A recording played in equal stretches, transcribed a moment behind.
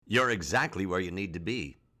You're exactly where you need to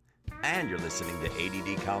be. And you're listening to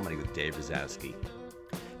ADD Comedy with Dave Razowsky.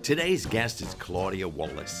 Today's guest is Claudia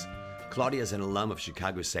Wallace. Claudia is an alum of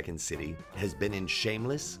Chicago's Second City, has been in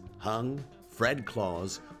Shameless, Hung, Fred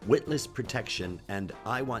Claus, Witless Protection, and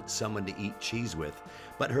I Want Someone to Eat Cheese With.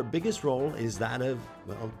 But her biggest role is that of,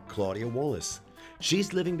 well, Claudia Wallace.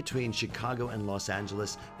 She's living between Chicago and Los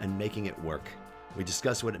Angeles and making it work. We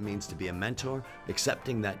discuss what it means to be a mentor,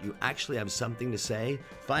 accepting that you actually have something to say,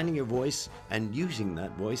 finding your voice, and using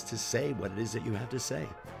that voice to say what it is that you have to say.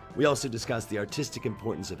 We also discuss the artistic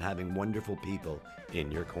importance of having wonderful people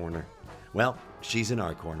in your corner. Well, she's in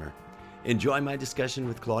our corner. Enjoy my discussion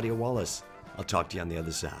with Claudia Wallace. I'll talk to you on the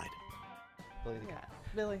other side. Billy the cat.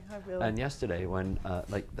 Billy, hi Billy. And yesterday when,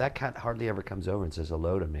 that cat hardly ever comes over and says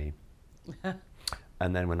hello to me.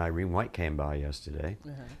 And then when Irene White came by yesterday,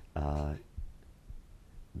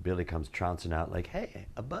 Billy comes trouncing out like, hey,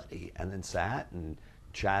 a buddy, and then sat and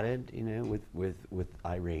chatted, with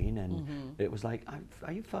Irene, and it was like,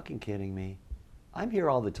 are you fucking kidding me? I'm here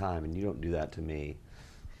all the time, and you don't do that to me.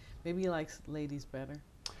 Maybe he likes ladies better.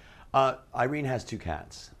 Irene has 2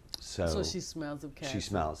 cats, so she smells of cats. She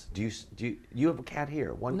smells. Do you have a cat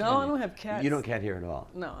here? One No, cat I don't have cats. You don't cat here at all.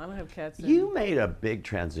 No, I don't have cats. You made a big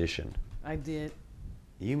transition. I did.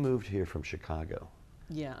 You moved here from Chicago.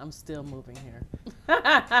 Yeah, I'm still moving here.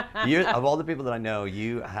 Of all the people that I know,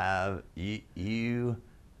 you've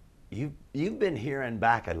been here and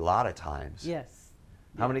back a lot of times. Yes.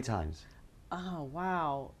 How many times? Oh,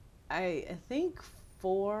 wow. I think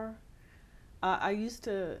 4. I used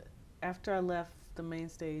to, after I left the main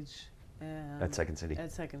stage At Second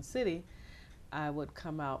City, I would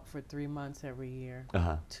come out for 3 months every year,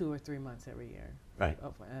 2 or 3 months every year. Right.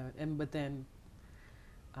 But then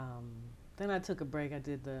I took a break. I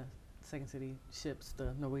did the Second City ships,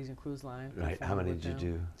 the Norwegian Cruise Line. Right. How many did you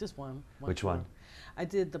do? Just one. Which one? I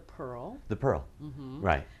did the Pearl. The Pearl.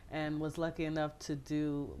 Right. And was lucky enough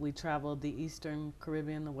to we traveled the Eastern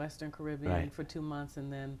Caribbean, the Western Caribbean for 2 months,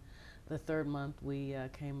 and then the 3rd month we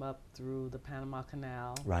came up through the Panama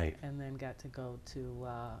Canal. Right. And then got to go to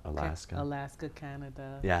Alaska,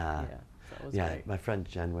 Canada. Yeah. So it was great. My friend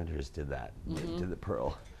Jen Winters did that. Did the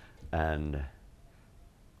Pearl, and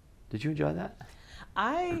did you enjoy that?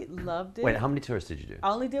 I loved it. Wait, how many tours did you do? I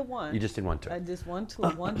only did one. You just did one tour? I just one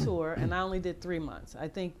tour, and I only did 3 months. I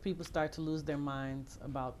think people start to lose their minds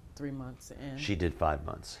about 3 months in. She did 5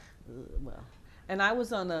 months. Well, and I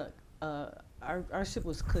was on our ship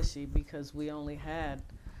was cushy because we only had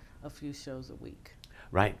a few shows a week.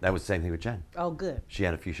 Right, that was the same thing with Jen. Oh, good. She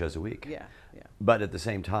had a few shows a week. Yeah. But at the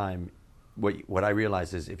same time, what I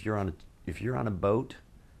realized is if you're on a boat,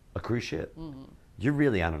 a cruise ship, you're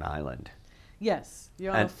really on an island. Yes,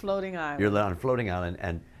 you're on a floating island. You're on a floating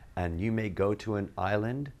island, and you may go to an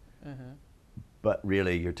island, but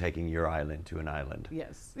really you're taking your island to an island.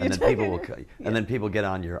 Yes. And then people get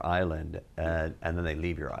on your island, and then they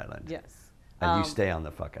leave your island. Yes. And you stay on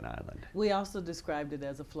the fucking island. We also described it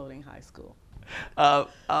as a floating high school. Yeah.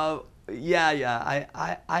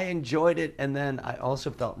 I enjoyed it, and then I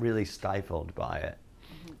also felt really stifled by it.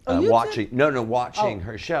 Watching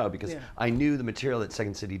her show, because I knew the material that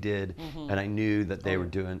Second City did, and I knew that they were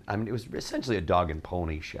doing. I mean, it was essentially a dog and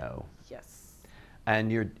pony show. Yes.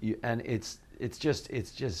 And it's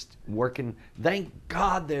just working. Thank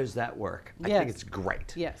God there's that work. I think it's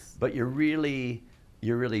great. Yes. But you're really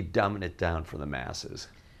dumbing it down for the masses.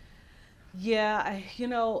 Yeah,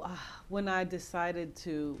 when I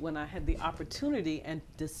had the opportunity and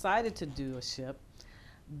decided to do a ship,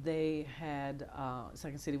 they had,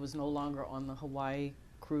 Second City was no longer on the Hawaii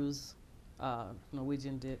cruise.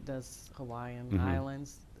 Norwegian does Hawaiian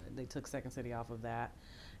islands. They took Second City off of that.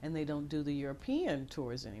 And they don't do the European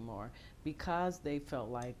tours anymore because they felt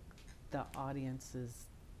like the audiences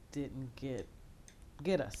didn't get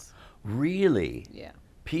us. Really? Yeah.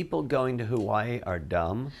 People going to Hawaii are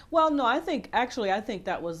dumb? Well, no, I think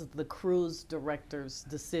that was the cruise director's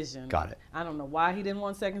decision. Got it. I don't know why he didn't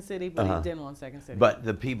want Second City, but he didn't want Second City. But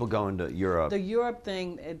the people going to Europe. The Europe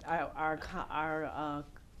thing, our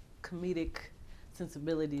comedic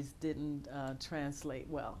sensibilities didn't translate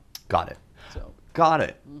well. Got it. So. Got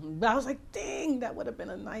it. But I was like, dang, that would have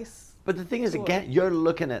been a nice. But the thing is, tour. again, you're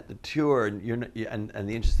looking at the tour, and and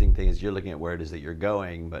the interesting thing is you're looking at where it is that you're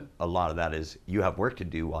going, but a lot of that is you have work to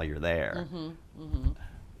do while you're there.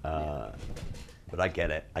 But I get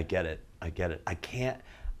it. I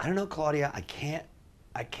don't know, Claudia. I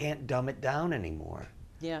can't dumb it down anymore.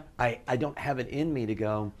 Yeah. I don't have it in me to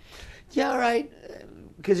go, yeah, all right.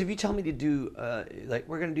 Because if you tell me to do,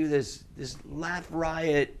 we're going to do this laugh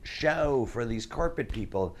riot show for these corporate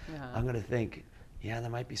people, I'm going to think, yeah,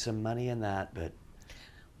 there might be some money in that, but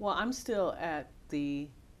Well, I'm still at the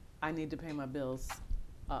I need to pay my bills,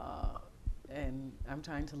 uh, and I'm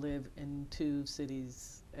trying to live in two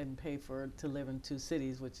cities and pay for to live in two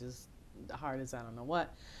cities, which is hard as I don't know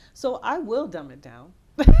what. So I will dumb it down.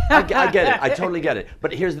 I get it. I totally get it.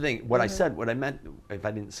 But here's the thing. What I said, what I meant, if I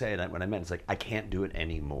didn't say it, what I meant is like, I can't do it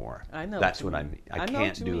anymore. I know. That's what what you I mean. mean. I know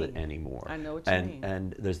can't what you do it mean. anymore. I know what you mean.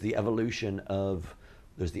 And there's the evolution of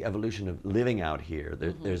living out here.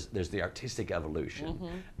 There's the artistic evolution,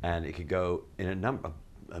 and it could go in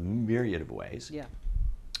a myriad of ways. Yeah.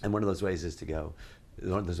 And one of those ways is to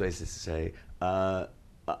say, I'm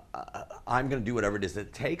going to do whatever it is that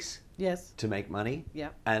it takes. Yes. To make money. Yeah.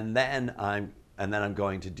 And then I'm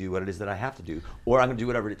going to do what it is that I have to do, or I'm going to do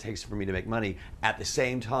whatever it takes for me to make money. At the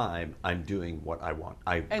same time, I'm doing what I want.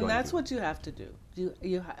 And that's what you have to do.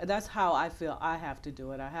 That's how I feel I have to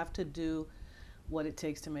do it. I have to do what it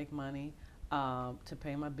takes to make money, to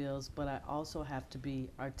pay my bills, but I also have to be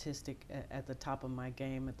artistic at the top of my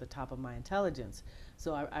game, at the top of my intelligence.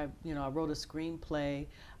 So I wrote a screenplay,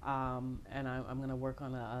 and I'm going to work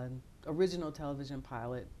on an original television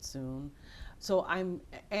pilot soon. So I'm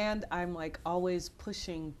like always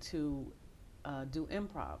pushing to do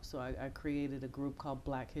improv. So I created a group called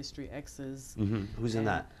Black History X's. Mm-hmm. Who's in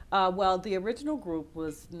that? Well, the original group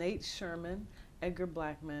was Nate Sherman, Edgar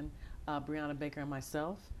Blackman, Brianna Baker, and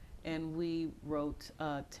myself. And we wrote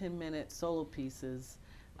 10-minute solo pieces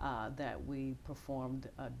that we performed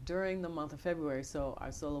during the month of February. So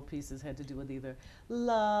our solo pieces had to do with either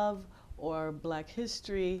love or Black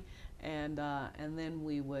history, and then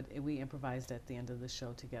we improvised at the end of the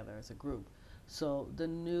show together as a group. So the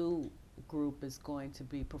new group is going to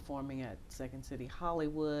be performing at Second City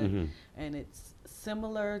Hollywood, and it's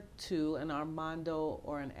similar to an Armando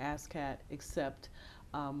or an ASCAT, except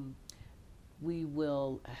we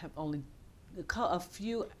will have only a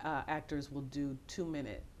few actors will do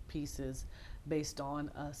 2-minute pieces based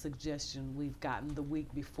on a suggestion we've gotten the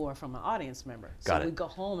week before from an audience member. So we go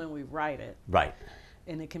home and we write it. Right.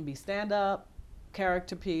 And it can be stand-up,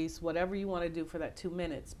 character piece, whatever you want to do for that 2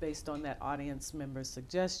 minutes based on that audience member's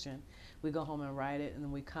suggestion. We go home and write it, and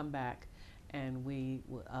then we come back, and we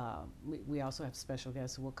also have special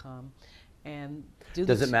guests who will come and do.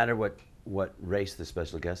 Does it matter what race the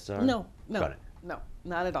special guests are? No. Got it. No,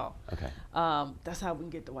 not at all. Okay. That's how we can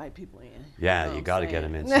get the white people in. Yeah, you got to get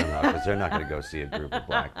them in somehow, because they're not going to go see a group of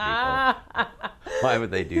Black people. Why would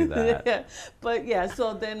they do that? Yeah. But yeah,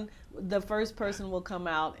 so then the first person will come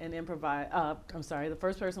out and improvise. The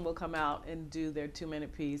first person will come out and do their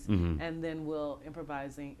 2-minute piece, and then we'll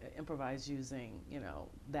improvise using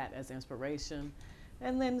that as inspiration,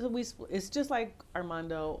 and then it's just like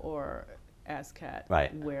Armando or ASCAT,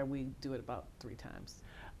 right, where we do it about 3 times.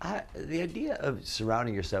 The idea of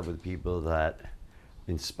surrounding yourself with people that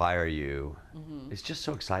inspire you is just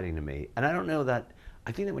so exciting to me. And I don't know that,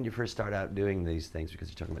 I think that when you first start out doing these things, because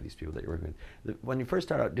you're talking about these people that you're working with, when you first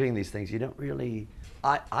start out doing these things, you don't really,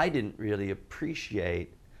 I didn't really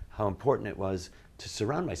appreciate how important it was to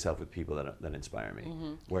surround myself with people that inspire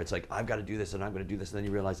me. Where it's like, I've got to do this and I'm going to do this, and then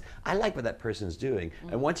you realize, I like what that person's doing.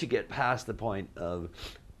 And once you get past the point of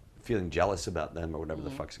feeling jealous about them or whatever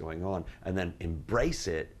the fuck's going on, and then embrace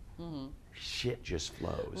it, shit just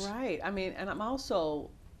flows. Right. I mean, and I'm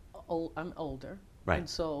also I'm older, right? And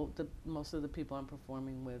so most of the people I'm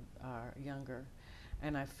performing with are younger,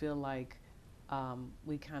 and I feel like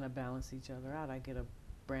we kind of balance each other out. I get a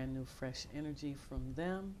brand new, fresh energy from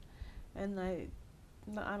them, and I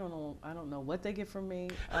don't know what they get from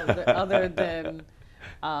me other than.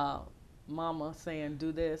 Mama saying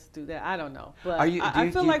do this, do that. I don't know, but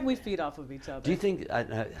I feel like we feed off of each other. Do you think?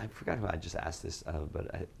 I forgot who I just asked this,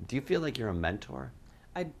 but do you feel like you're a mentor?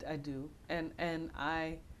 I do, and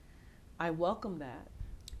I welcome that,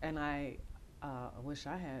 and I wish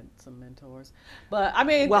I had some mentors, but I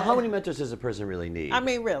mean. Well, how many mentors does a person really need? I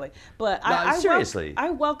mean, really, but seriously,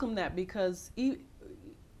 I welcome that because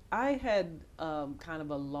I had kind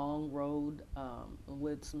of a long road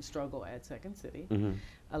with some struggle at Second City,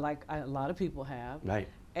 like a lot of people have. Right.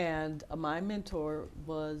 And my mentor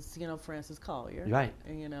was, Frances Collier. Right.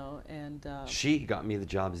 And she got me the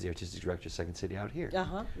job as the artistic director of Second City out here.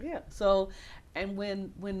 Yeah. So, and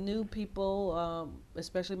when new people,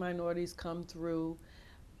 especially minorities, come through,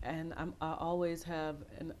 and I always have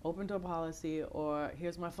an open door policy, or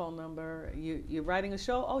here's my phone number. You're writing a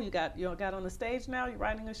show. Oh, you got on the stage now. You're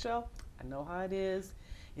writing a show. I know how it is.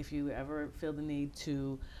 If you ever feel the need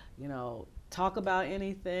to, talk about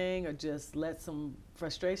anything or just let some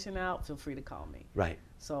frustration out, feel free to call me. Right.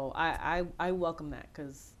 So I welcome that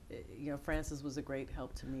because Frances was a great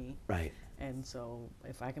help to me. Right. And so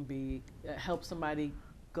if I can help somebody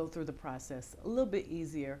go through the process a little bit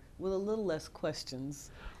easier with a little less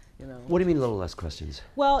questions, you know. What do you mean a little less questions?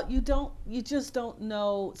 Well, you just don't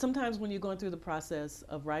know. Sometimes when you're going through the process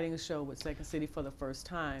of writing a show with Second City for the first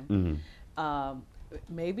time,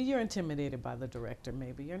 maybe you're intimidated by the director,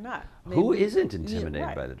 maybe you're not. Maybe, Who isn't intimidated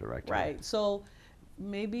right, by the director? Right. So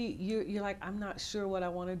maybe you're like, I'm not sure what I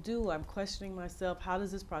want to do. I'm questioning myself. How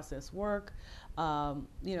does this process work?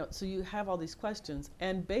 You know, so you have all these questions,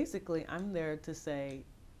 and basically, I'm there to say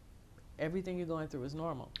everything you're going through is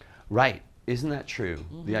normal. Right. Isn't that true?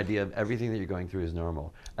 The idea of everything that you're going through is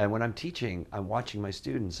normal. And when I'm teaching, I'm watching my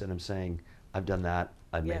students and I'm saying, I've done that,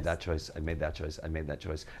 I've made that choice, I made that choice, I made that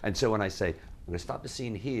choice. And so when I say, I'm going to stop the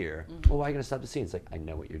scene here, well, why are you going to stop the scene? It's like, I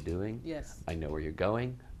know what you're doing. Yes. I know where you're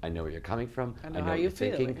going. I know where you're coming from. I know what how you're you're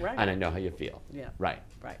feeling, thinking. right. And I know how you feel. Yeah. Right.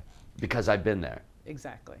 Right. Because I've been there.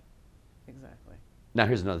 Exactly. Exactly. Now,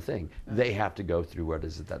 here's another thing. They have to go through what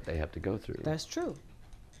is it that they have to go through. That's true.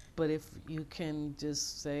 But if you can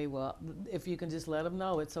just say, well, if you can just let them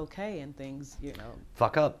know it's okay and things, you know.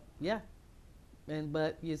 Fuck up. Yeah.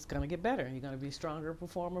 But it's going to get better. You're going to be a stronger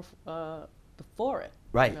performer for it.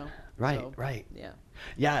 Right. You know? Right. So, right. Yeah.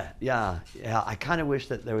 Yeah. I kind of wish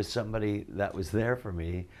that there was somebody that was there for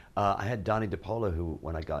me. I had Donnie DePola, who,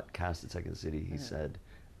 when I got cast at Second City, he said,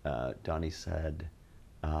 Donnie said,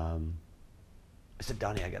 I said,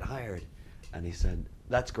 Donnie, I got hired. And he said,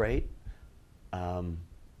 that's great.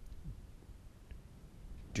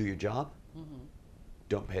 Do your job.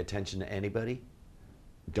 Don't pay attention to anybody.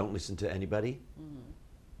 Don't listen to anybody.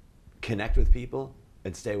 Connect with people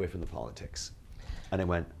and stay away from the politics. And I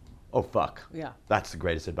went, oh, fuck. Yeah. That's the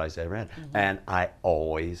greatest advice I ever had. And I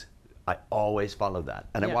always followed that.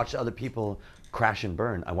 And I watched other people crash and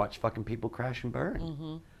burn. I watched fucking people crash and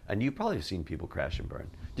burn. And you probably have seen people crash and burn.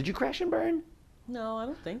 Did you crash and burn? No, I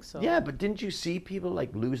don't think so. Yeah, but didn't you see people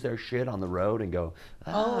like lose their shit on the road and go,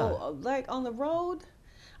 Oh, like on the road?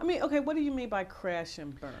 I mean, okay, what do you mean by crash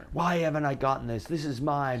and burn? why haven't I gotten this? This is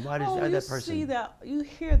mine. Why does that person? See that, you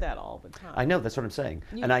hear that all the time. I know, that's what I'm saying.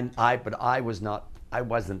 And but I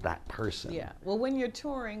wasn't that person. Yeah. Well, when you're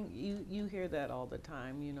touring, you hear that all the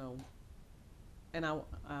time, you know. And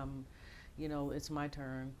you know, it's my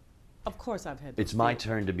turn. Of course, I've had. It's my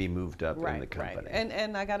turn to be moved up in the company. Right.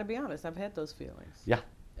 And I got to be honest, I've had those feelings. Yeah.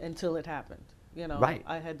 Until it happened, you know. Right.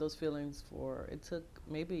 I had those feelings it took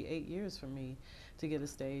maybe 8 years for me to get a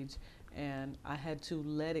stage, and I had to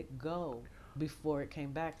let it go before it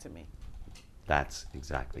came back to me. That's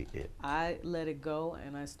exactly it. I let it go,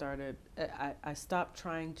 and I stopped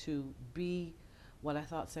trying to be what I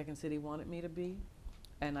thought Second City wanted me to be,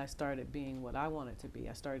 and I started being what I wanted to be.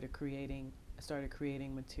 I started creating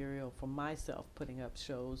material for myself, putting up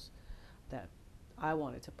shows that I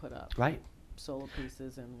wanted to put up. Right. Solo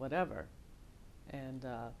pieces and whatever. And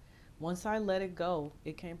once I let it go,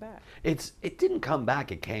 it came back. It didn't come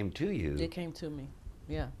back, it came to you. It came to me,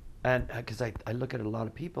 yeah. And because I look at a lot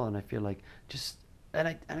of people and I feel like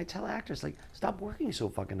and I tell actors, like, stop working so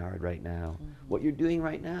fucking hard right now. What you're doing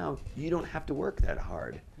right now, you don't have to work that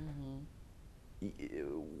hard.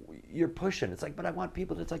 You're pushing. It's like, but I want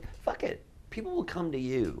people to, it's like, fuck it. People will come to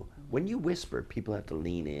you. When you whisper, people have to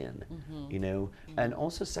lean in, you know? And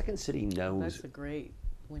also Second City knows. That's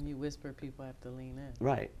when you whisper, people have to lean in.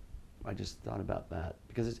 Right. I just thought about that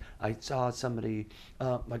because I saw somebody,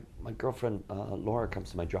 my girlfriend Laura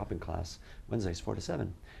comes to my drop-in class Wednesdays 4 to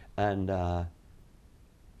 7, and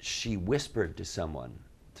she whispered to someone,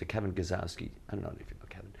 to Kevin Gazowski. I don't know if you know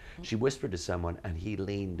Kevin. She whispered to someone, and he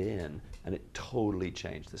leaned in, and it totally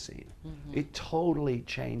changed the scene. It totally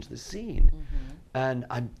changed the scene. And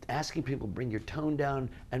I'm asking people, bring your tone down,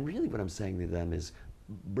 and really what I'm saying to them is,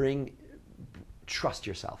 trust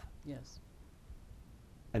yourself. Yes.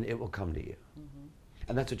 And it will come to you.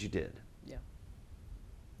 And that's what you did. Yeah.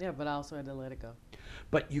 Yeah, but I also had to let it go.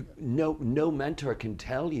 But no mentor can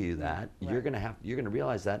tell you that. Right. You're gonna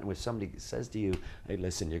realize that, and when somebody says to you, "Hey,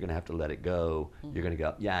 listen, you're gonna have to let it go," you're gonna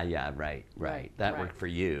go, "Yeah, right. That worked for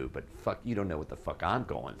you, but fuck, you don't know what the fuck I'm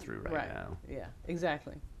going through right now." Yeah,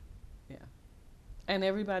 exactly. Yeah. And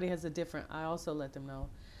everybody has a different. I also let them know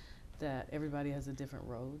that everybody has a different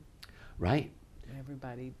road. Right.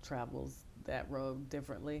 Everybody travels that road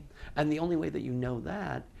differently. And the only way that you know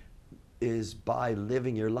that is by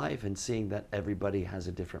living your life and seeing that everybody has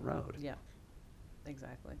a different road. Yeah,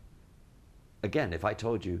 exactly. Again, if I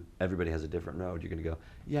told you everybody has a different road, you're going to go,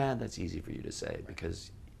 yeah, that's easy for you to say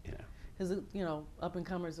because, you know. Because, you know,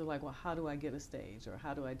 up-and-comers are like, well, how do I get a stage? Or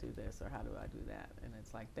how do I do this? Or how do I do that? And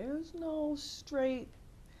it's like, there's no straight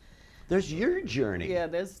There's your journey. Yeah,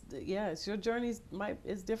 it's your journey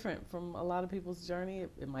is different from a lot of people's journey.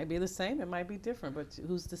 It might be the same, it might be different, but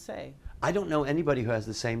who's to say? I don't know anybody who has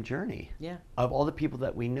the same journey. Yeah. Of all the people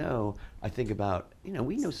that we know, I think about,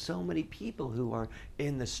 we know so many people who are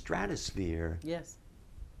in the stratosphere. Yes.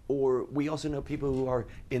 Or we also know people who are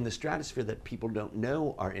in the stratosphere that people don't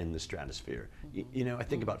know are in the stratosphere. I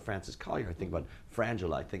think about Francis Collier, I think about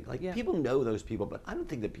Frangela, I think people know those people, but I don't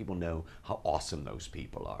think that people know how awesome those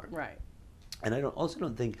people are. Right. And I also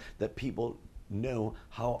don't think that people know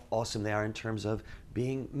how awesome they are in terms of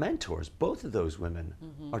being mentors. Both of those women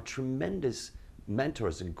are tremendous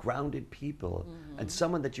mentors and grounded people, and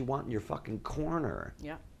someone that you want in your fucking corner.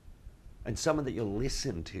 Yeah. And someone that you'll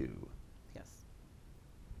listen to.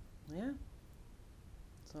 Yeah.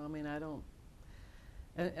 So, I mean, I don't.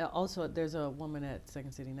 And also, there's a woman at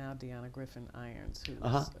Second City now, Deanna Griffin Irons,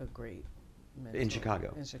 who's a great mentor. In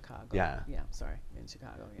Chicago. In Chicago. Yeah. Yeah, sorry. In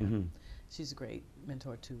Chicago, yeah. She's a great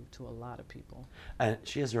mentor to a lot of people. And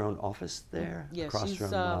she has her own office there? Yeah, across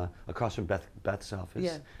from Beth's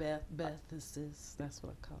office? Yeah, Beth is that's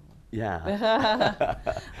what I call her.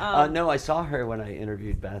 Yeah. No, I saw her when I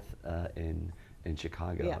interviewed Beth in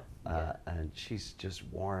Chicago. And she's just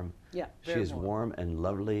warm. Yeah, she is warm and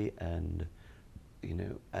lovely, and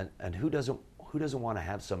and who doesn't want to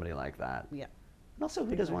have somebody like that? Yeah. And also,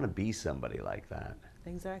 who doesn't want to be somebody like that?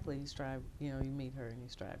 Exactly. You strive. You meet her and you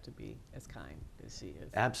strive to be as kind as she is.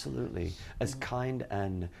 Absolutely, as kind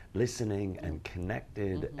and listening and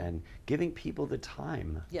connected and giving people the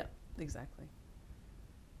time. Yeah. Exactly.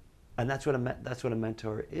 And that's what a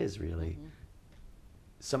mentor is, really.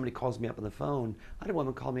 Somebody calls me up on the phone. I had a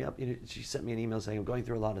woman call me up. She sent me an email saying, I'm going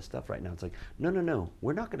through a lot of stuff right now. It's like, no.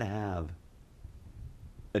 We're not going to have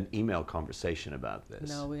an email conversation about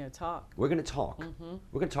this. No, we're going to talk. We're going to talk.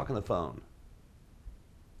 We're going to talk on the phone.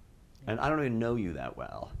 And I don't even know you that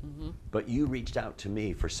well. But you reached out to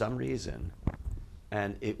me for some reason.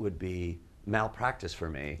 And it would be malpractice for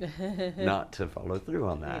me not to follow through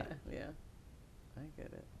on that. Yeah. I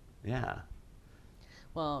get it. Yeah.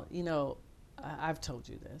 Well, I've told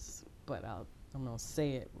you this, but I'm going to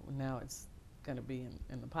say it now. It's going to be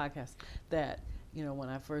in the podcast that, when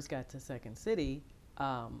I first got to Second City,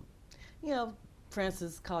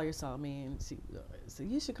 Francis Collier saw me and she said,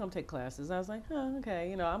 you should come take classes. I was like,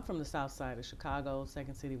 okay. I'm from the south side of Chicago.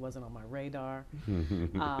 Second City wasn't on my radar.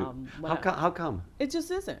 How come? It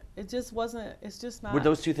just isn't. It just wasn't. It's just not. Were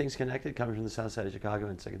those two things connected, coming from the south side of Chicago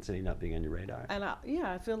and Second City not being on your radar? And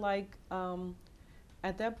I feel like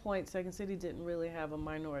at that point, Second City didn't really have a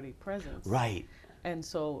minority presence. Right. And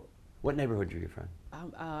so. What neighborhood were you from?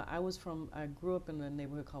 I grew up in a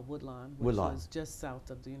neighborhood called Woodlawn, which was just south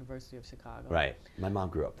of the University of Chicago. Right. My mom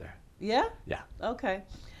grew up there. Yeah? Yeah. Okay.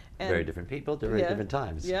 And very different people, very different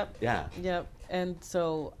times. Yep. Yeah. Yep. And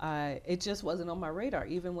so it just wasn't on my radar.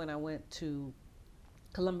 Even when I went to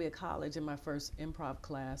Columbia College, in my first improv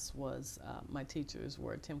class was my teachers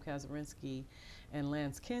were Tim Kazurinsky and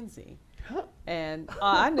Lance Kinsey. And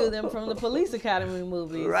I knew them from the Police Academy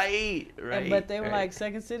movies. Right. But they were like,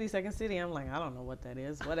 Second City. I'm like, I don't know what that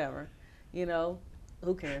is, whatever.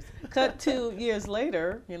 Who cares? Cut 2 years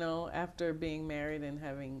later, after being married and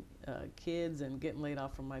having kids and getting laid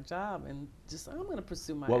off from my job, and just, I'm going to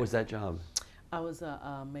pursue my... What was that job? I was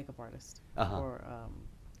a makeup artist for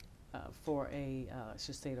a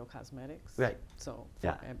Shiseido Cosmetics. Right. So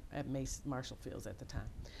at Marshall Fields at the time.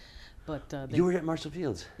 But you were at Marshall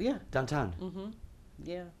Fields? Yeah. Downtown?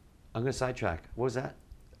 Yeah. I'm going to sidetrack. What was that?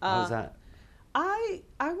 How was that? I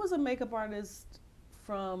was a makeup artist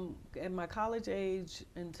from at my college age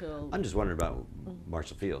until... I'm just wondering about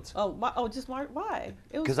Marshall Fields. Why?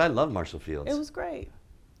 Because I love Marshall Fields. It was great.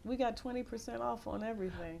 We got 20% off on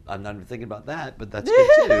everything. I'm not even thinking about that, but that's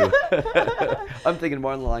good too. I'm thinking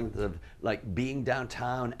more along the lines of like being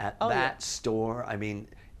downtown at that store. I mean,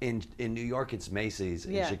 in New York it's Macy's.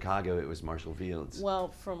 In Chicago it was Marshall Fields. Well,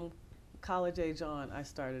 from college age on, I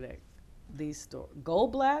started at these stores.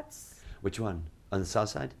 Goldblatt's. Which one? On the south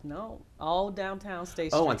side? No, all downtown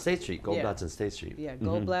State Street. Oh, on State Street. Goldblatt's on State Street. Yeah,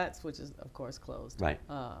 Goldblatt's, which is, of course, closed. Right.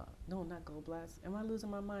 No, not Goldblatt's. Am I losing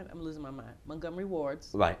my mind? I'm losing my mind. Montgomery Ward's.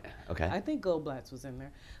 Right, okay. I think Goldblatt's was in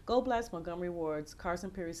there. Goldblatt's, Montgomery Ward's, Carson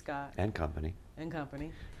Perry Scott. And Company. And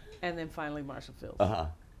then finally Marshall Fields. Uh-huh.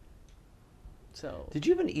 So. Did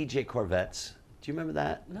you have an E.J. Corvettes? Do you remember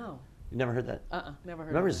that? No. You never heard that? Never heard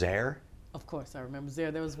Remember of that. Zare? Of course, I remember Zare.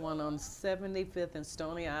 There was one on 75th and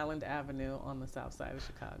Stony Island Avenue on the south side of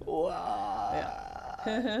Chicago. Wow.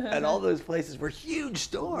 Yeah. And all those places were huge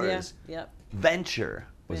stores. Yeah, yep. Venture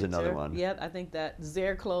was another one. Yeah, I think that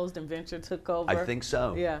Zare closed and Venture took over. I think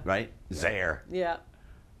so. Yeah. Right? Zare. Yeah.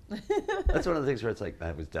 That's one of the things where it's like,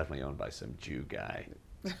 that was definitely owned by some Jew guy.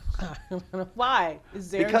 Why? Is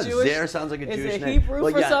Zaire Because Jewish? Zaire sounds like a Is Jewish it name.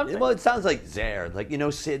 Hebrew for something? Well, it sounds like Zaire. Like, you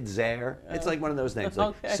know, Sid Zaire? It's like one of those names.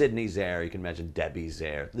 Like Okay. Sydney Zaire. You can imagine Debbie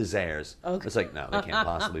Zaire. The Zaires. Okay. It's like, no, they can't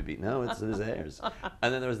possibly be. No, it's the Zaires.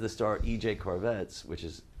 And then there was the store EJ Corvettes, which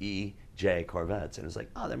is EJ Corvettes. And it was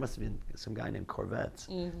like, oh, there must have been some guy named Corvettes.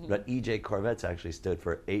 But EJ Corvettes actually stood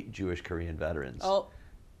for 8 Jewish Korean veterans. Oh,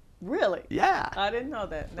 really? Yeah. I didn't know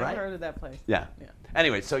that. Never Right? heard of that place. Yeah. Yeah.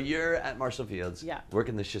 Anyway, so you're at Marshall Fields, Yeah.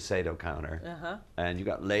 working the Shiseido counter, Uh-huh. and you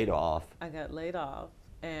got laid off. I got laid off,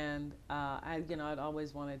 and I'd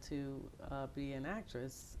always wanted to be an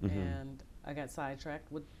actress, and I got sidetracked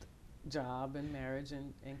with job and marriage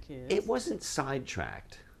and kids. It wasn't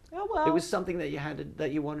sidetracked. Oh, well. It was something that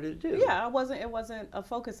you wanted to do. Yeah, it wasn't a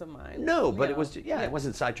focus of mine. No, but you it was. know. Yeah, it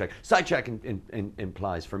wasn't sidetrack. Sidetrack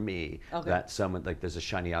implies for me Okay. that someone, like, there's a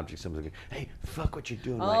shiny object. Someone's like, hey, fuck what you're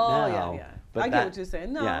doing Oh, right now. yeah. But I get what you're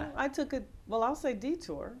saying. No, yeah. I took it. Well, I'll say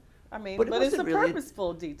detour. I mean, But it but it's a wasn't really-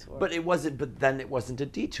 purposeful detour. But it wasn't. But then it wasn't a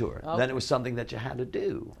detour. Then Okay. it was something that you had to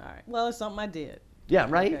do. all right. Well, it's something I did. Yeah,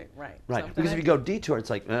 right. Okay, right. Right. Something Because I if you go detour, it's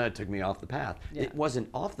like, it took me off the path. Yeah. It wasn't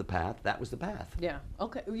off the path. That was the path. Yeah.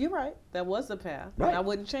 Okay. You're right. That was the path. Right. And I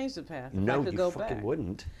wouldn't change the path if I No, could you go fucking back.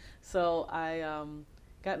 wouldn't. So I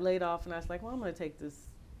got laid off, and I was like, well, I'm going to take this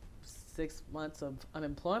 6 months of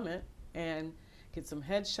unemployment and get some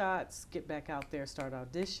headshots, get back out there, start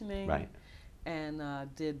auditioning. Right. And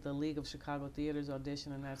did the League of Chicago Theaters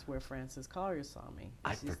audition, and that's where Frances Collier saw me.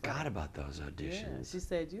 I She's forgot like, about those auditions. Yeah, she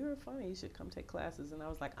said, you're funny, you should come take classes. And I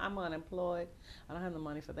was like, I'm unemployed. I don't have the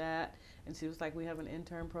money for that. And she was like, we have an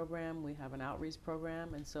intern program, we have an outreach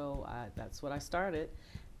program. And so that's what I started.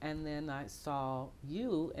 And then I saw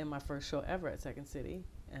you in my first show ever at Second City,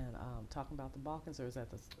 and talking about the Balkans, or was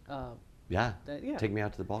that the, Yeah. yeah. Take me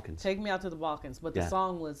out to the Balkans. Take Me Out to the Balkans. But Yeah. the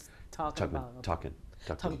song was talking about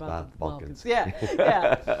Talking about the Balkans. Yeah,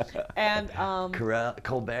 yeah. And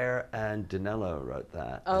Colbert and Danilo wrote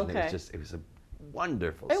that. And Okay. it was a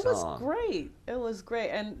wonderful it was song. great. It was great,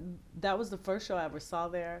 and that was the first show I ever saw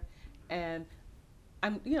there. And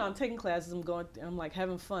I'm taking classes. I'm like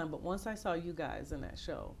having fun. But once I saw you guys in that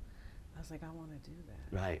show, I was like, I want to do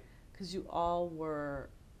that. Right. Because you all were.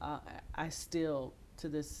 I still to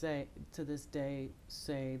this day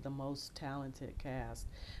say the most talented cast,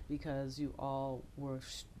 because you all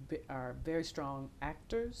are very strong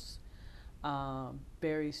actors,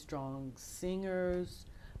 very strong singers.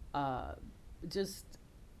 Just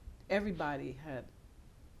everybody had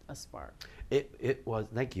a spark. It was.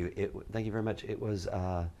 Thank you. Thank you very much. It was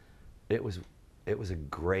a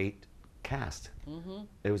great cast. Mm-hmm.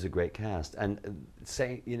 It was a great cast, and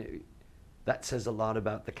that says a lot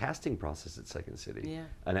about the casting process at Second City. Yeah.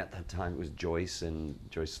 And at that time, it was Joyce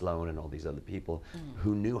Sloan and all these other people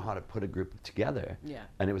who knew how to put a group together. Yeah.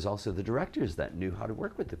 And it was also the directors that knew how to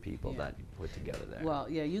work with the people Yeah. that you put together there. Well,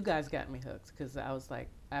 yeah, you guys got me hooked, because I was like,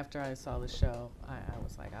 after I saw the show, I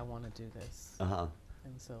was like, I want to do this. Uh-huh.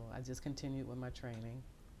 And so I just continued with my training.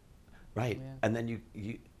 Right. Yeah. And then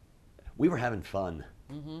we were having fun.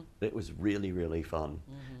 Mm-hmm. It was really, really fun.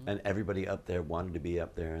 And everybody up there wanted to be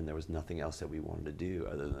up there, and there was nothing else that we wanted to do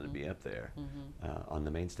other than to be up there on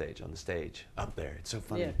the main stage, on the stage, up there. It's so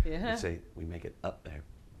funny. Yeah. We say we make it up there.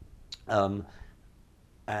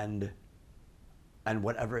 And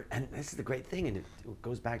whatever, and this is the great thing, and it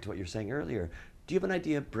goes back to what you were saying earlier. Do you have an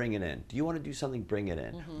idea? Bring it in. Do you want to do something? Bring it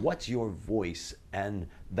in. What's your voice? And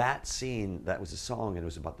that scene, that was a song, and it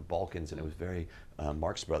was about the Balkans, and it was very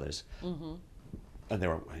Marx Brothers. And they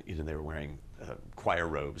were wearing choir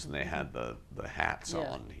robes, and they had the hats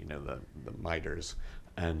Yeah. on, the miters,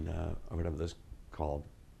 and or whatever those called.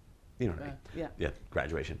 You know what I mean? Yeah. Yeah,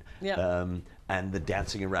 graduation. Yeah. And the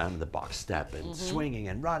dancing around the box step and swinging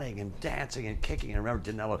and running and dancing and kicking. And I remember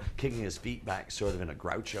Danilo kicking his feet back sort of in a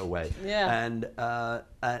Groucho way. Yeah.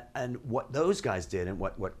 And what those guys did, and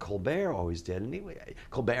what Colbert always did, and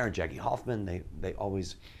Colbert and Jackie Hoffman, they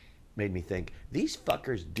always made me think, these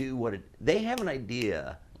fuckers do they have an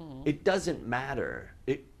idea. It doesn't matter.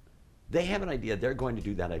 They have an idea. They're going to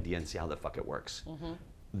do that idea and see how the fuck it works.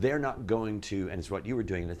 They're not going to, and it's what you were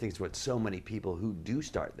doing, and I think it's what so many people who do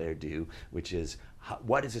start there do, which is,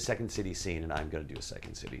 what is a Second City scene, and I'm going to do a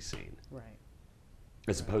Second City scene. Right.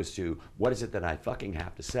 As opposed to, what is it that I fucking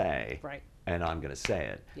have to say, Right. and I'm going to say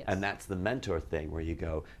it. Yes. And that's the mentor thing, where you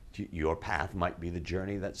go, your path might be the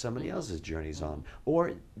journey that somebody else's journey's on.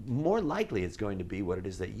 Or more likely, it's going to be what it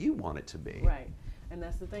is that you want it to be. Right. And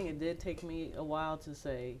that's the thing. It did take me a while to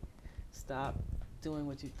say, stop doing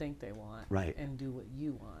what you think they want, Right. and do what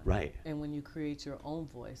you want. Right. And when you create your own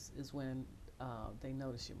voice is when they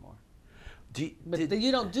notice you more. But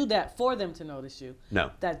you don't do that for them to notice you.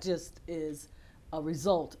 No. That just is a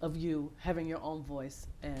result of you having your own voice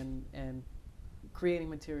and creating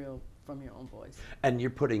material from your own voice. And you're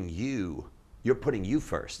putting you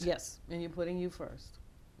first. Yes, and you're putting you first.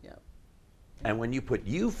 Yep. And when you put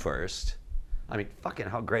you first, I mean, fucking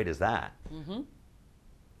how great is that? Mm-hmm.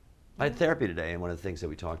 I had therapy today, and one of the things that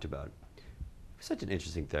we talked about, it was such an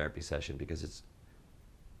interesting therapy session because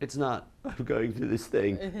it's not, I'm going through this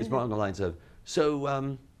thing. It's more along the lines of,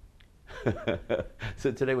 so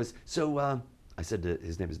today was, I said to,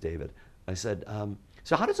 his name is David, I said,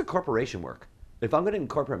 so how does a corporation work? If I'm going to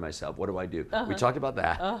incorporate myself, what do I do? We talked about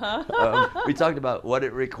that. We talked about what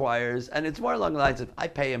it requires, and it's more along the lines of I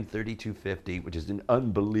pay him $32.50, which is an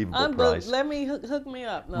unbelievable price. Let me hook me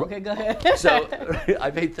up. No, okay, go ahead. So I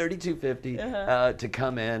paid $32.50 to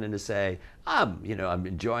come in and to say, I'm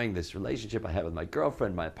enjoying this relationship I have with my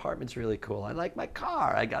girlfriend. My apartment's really cool. I like my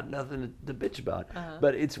car. I got nothing to bitch about.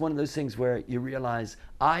 But it's one of those things where you realize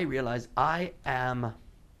I am.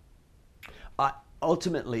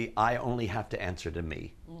 Ultimately, I only have to answer to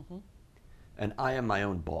me. Mm-hmm. And I am my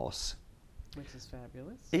own boss. Which is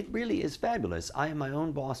fabulous. It really is fabulous. I am my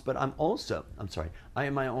own boss, but I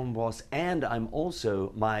am my own boss and I'm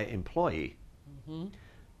also my employee. Mm-hmm.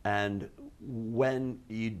 And when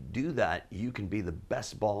you do that, you can be the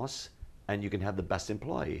best boss and you can have the best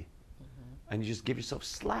employee. Mm-hmm. And you just give yourself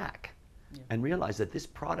slack and realize that this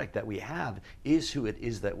product that we have is who it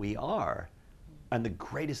is that we are. Mm-hmm. And the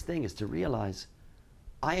greatest thing is to realize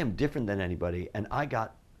I am different than anybody, and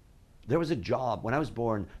there was a job, when I was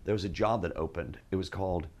born, there was a job that opened. It was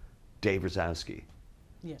called Dave Rosowski.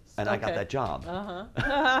 Yes. And I got that job.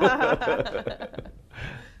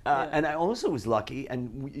 And I also was lucky,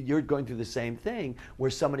 and you're going through the same thing,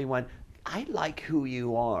 where somebody went, I like who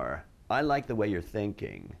you are. I like the way you're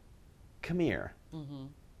thinking. Come here. Mm-hmm.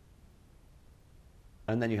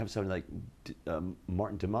 And then you have somebody like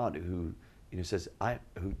Martin DeMott, who says,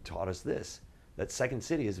 who taught us this. That Second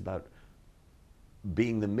City is about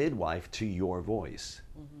being the midwife to your voice.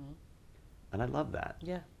 Mm-hmm. And I love that.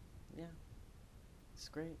 Yeah. It's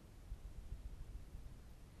great.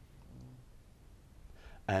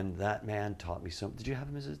 And that man taught me something. Did you have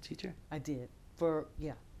him as a teacher? I did. For,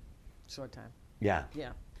 short time. Yeah.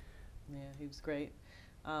 Yeah, he was great.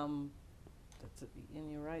 And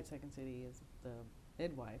you're right, Second City is the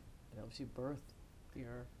midwife that helps you birth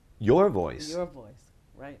your voice. Your voice,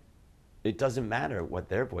 right. It doesn't matter what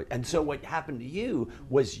their voice. And so what happened to you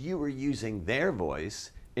was you were using their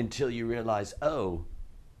voice until you realized, oh,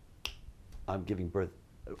 I'm giving birth.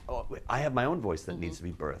 Oh, I have my own voice that needs to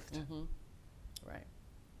be birthed. Mm-hmm. Right.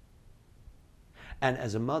 And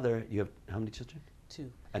as a mother, you have how many children?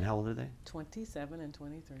 2. And how old are they? 27 and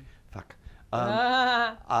 23. Fuck.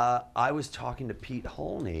 I was talking to Pete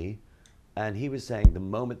Holney, and he was saying the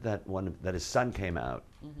moment that his son came out,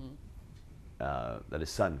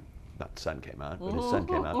 not son came out, but his son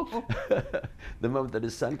came out. The moment that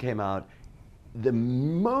his son came out, the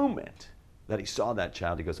moment that he saw that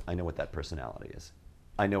child, he goes, I know what that personality is.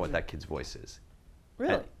 I know what that kid's voice is.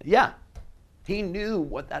 Really? And, yeah. He knew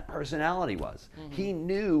what that personality was. Mm-hmm. He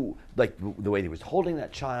knew, like, the way he was holding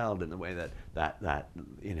that child and the way that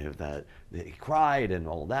he cried and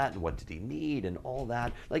all that, and what did he need and all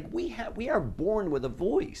that. Like, we are born with a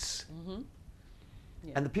voice. Mm-hmm.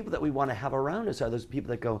 Yeah. And the people that we want to have around us are those people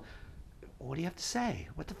that go, what do you have to say?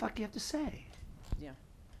 What the fuck do you have to say? Yeah.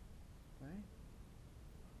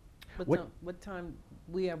 Right. What time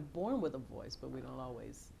we are born with a voice, but we don't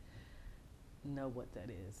always know what that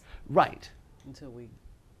is. Right. Until we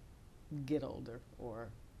get older or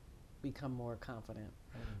become more confident.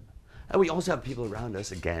 And we also have people around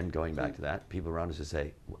us, again, going back to that, people around us who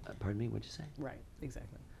say, pardon me, what'd you say? Right,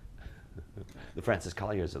 exactly. The Francis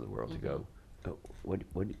Colliers of the world to go, oh,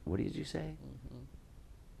 what did you say? Mm-hmm.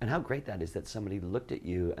 And how great that is that somebody looked at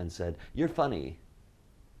you and said, you're funny.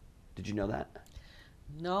 Did you know that?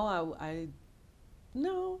 No, I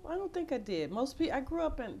don't think I did. I grew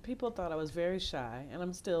up and people thought I was very shy, and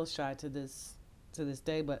I'm still shy to this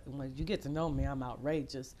day. But when you get to know me, I'm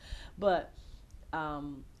outrageous. But I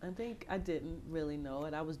think I didn't really know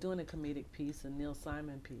it. I was doing a comedic piece, a Neil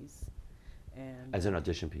Simon piece, and as an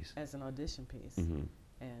audition piece. As an audition piece,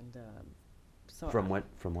 and so from what?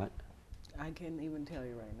 I can't even tell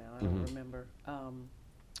you right now. I don't remember.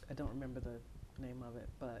 I don't remember the name of it,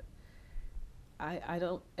 but. I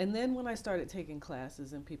don't, and then when I started taking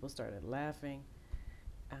classes and people started laughing,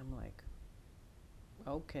 I'm like,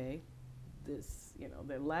 okay,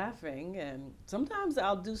 they're laughing, and sometimes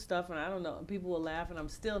I'll do stuff and I don't know, and people will laugh and I'm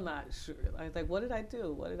still not sure. I was like, what did I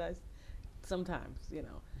do? Sometimes,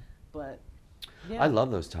 but yeah. I love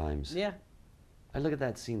those times. Yeah. I look at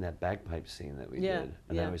that scene, that bagpipe scene that we Yeah, did, and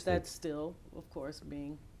I yeah. always That's still, of course,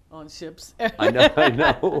 being on ships. I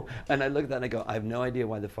know. And I look at that and I go, I have no idea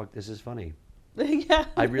why the fuck this is funny. Yeah.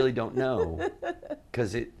 I really don't know.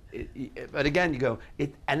 Because but again, you go,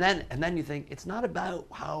 and then you think, it's not about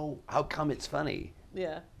how come it's funny.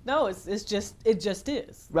 Yeah. No, it just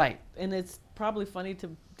is. Right. And it's probably funny to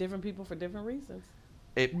different people for different reasons.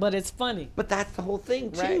 It, But it's funny. but that's the whole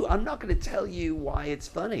thing, too. Right. I'm not going to tell you why it's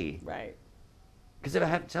funny. Right. Because if I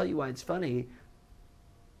have to tell you why it's funny,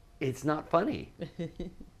 it's not funny.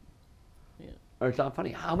 Yeah. Or it's not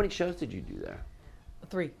funny. How many shows did you do there?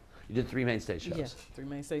 3. You did 3 main stage shows. Yes, 3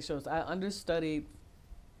 main stage shows. I understudied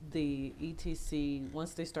the ETC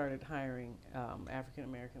once they started hiring African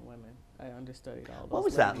American women. I understudied all those. What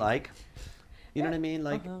was that ladies. like? You know what I mean?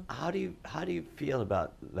 Like, Uh-huh. how do you feel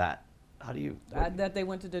about that? How do you? That they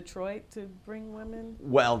went to Detroit to bring women.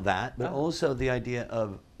 Well, that, but Uh-huh. also the idea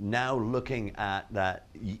of now looking at that,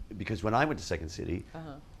 because when I went to Second City,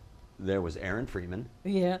 there was Aaron Freeman,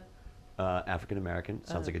 Yeah. African American,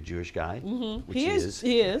 sounds like a Jewish guy, which He he is. is.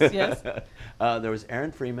 He is. Yes. There was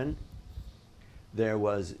Aaron Freeman. There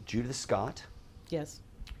was Judith Scott. Yes.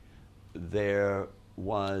 There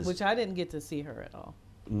was Which I didn't get to see her at all.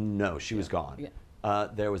 no, she was gone. Yeah.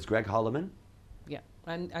 There was Greg Holloman, Yeah.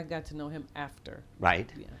 I got to know him after.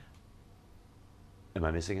 right? Yeah. Am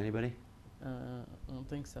I missing anybody? I don't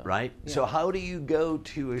think so. Right? Yeah. So how do you go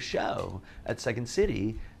to a show at Second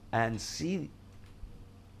City and see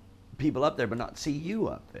people up there but not see you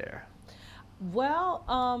up there? Well,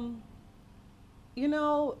 you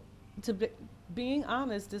know, being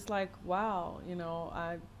honest, it's like, wow, you know,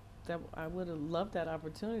 I would have loved that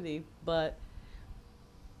opportunity, but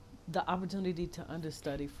the opportunity to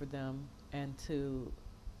understudy for them and to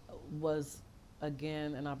was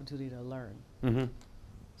again an opportunity to learn. Mm-hmm.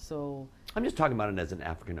 So I'm just talking about it as an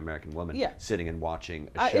African American woman Yeah. sitting and watching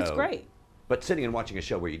a show. it's great. But sitting and watching a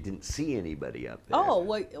show where you didn't see anybody up there. Oh,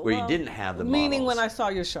 where well, you didn't have the meaning models. when I saw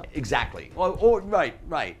your show. Exactly. Or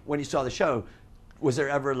right. When you saw the show, was there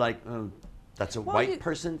ever like, that's a Well, white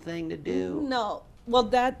person thing to do? No. Well,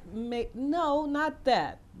 no, not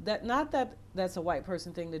that. That's a white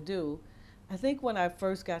person thing to do. I think when I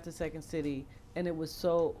first got to Second City, and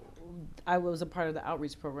I was a part of the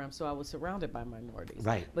outreach program, so I was surrounded by minorities.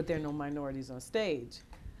 Right. But there are no minorities on stage.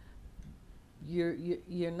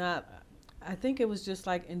 You're not. I think it was just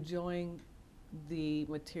like enjoying the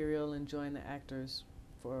material, enjoying the actors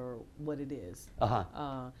for what it is.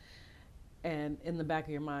 And in the back of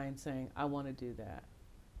your mind saying, I want to do that.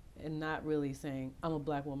 And not really saying, I'm a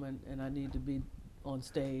black woman and I need to be on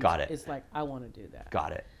stage. Got it. It's like, I want to do that.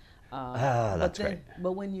 Got it. That's great.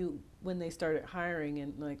 But when they started hiring,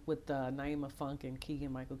 and like with Naima Funk and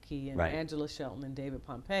Keegan Michael Key and Right. Angela Shelton and David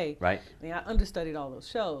Pompey, Right. I mean, I understudied all those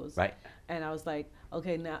shows. Right. And I was like,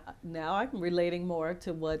 okay, now I'm relating more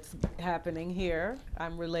to what's happening here.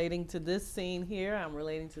 I'm relating to this scene here. I'm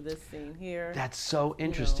relating to this scene here. That's so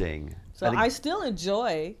interesting. So I still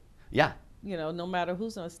enjoy, Yeah. you know, no matter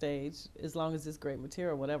who's on stage, as long as it's great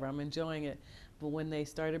material, whatever, I'm enjoying it. But when they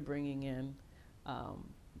started bringing in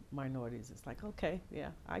minorities, it's like, okay, yeah,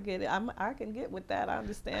 I get it. I can get with that. I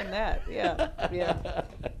understand that. Yeah, yeah.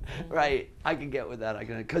 Right. I can get with that.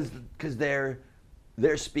 Because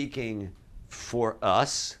they're speaking for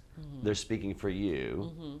us. Mm-hmm. They're speaking for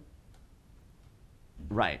you. Mm-hmm.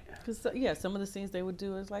 Right. Because some of the scenes they would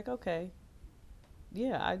do is like, okay,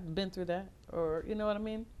 yeah, I've been through that, or you know what I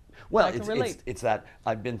mean. Well, I can relate. it's that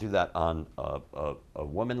I've been through that on a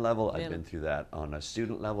woman level. I've been through that on a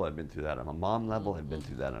student level. I've been through that on a mom level. I've been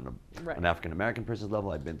through that on an African American person's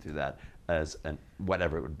level. I've been through that as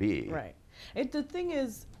whatever it would be. Right. The thing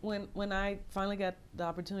is, when I finally got the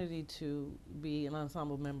opportunity to be an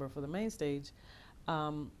ensemble member for the main stage,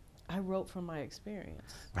 I wrote from my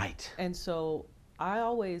experience. Right. And so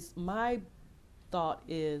my thought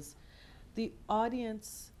is, the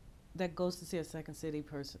audience that goes to see a Second City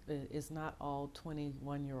person is not all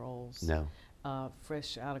 21-year-olds. No.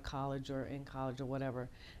 Fresh out of college or in college or whatever.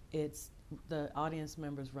 It's the audience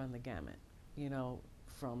members run the gamut, you know,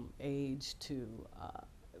 from age to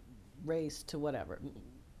race to whatever.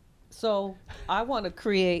 So I want to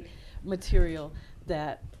create material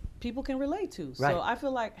that people can relate to. Right. So I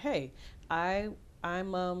feel like, hey, I'm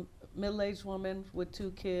a middle-aged woman with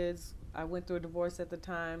 2 kids. I went through a divorce at the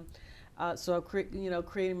time. So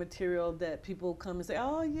creating material that people come and say,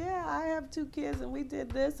 oh yeah, I have 2 kids and we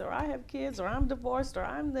did this, or I have kids, or I'm divorced, or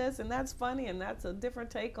I'm this, and that's funny, and that's a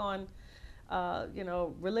different take on,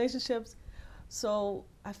 relationships. So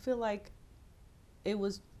I feel like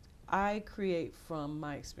I create from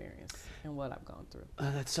my experience and what I've gone through.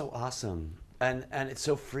 That's so awesome. And it's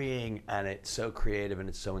so freeing, and it's so creative, and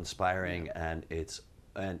it's so inspiring, and it's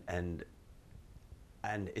and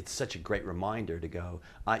it's such a great reminder to go,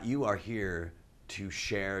 you are here to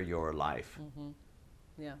share your life.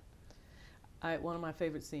 Yeah. One of my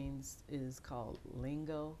favorite scenes is called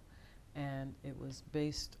Lingo, and it was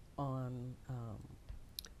based on,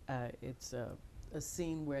 it's a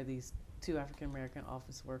scene where these two African American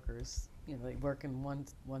office workers, you know, they work in one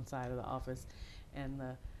side of the office, and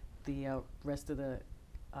the rest of the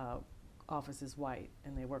office is white,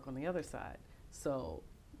 and they work on the other side. So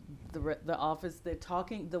the office, they're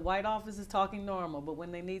talking, the white office is talking normal, but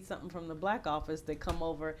when they need something from the black office, they come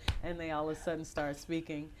over and they all of a sudden start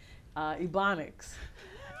speaking Ebonics.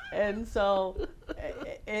 And so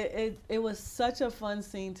it was such a fun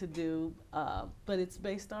scene to do, but it's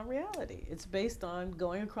based on reality. It's based on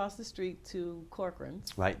going across the street to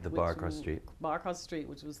Corcoran's. Right, the bar across the street. Bar across the street,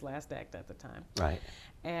 which was Last Act at the time. Right.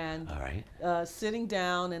 And all right. Sitting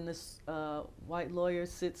down, and this white lawyer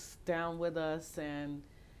sits down with us, and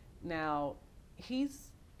now he's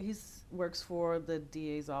works for the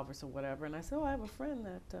DA's office or whatever. And I said, oh, I have a friend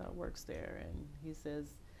that works there. And he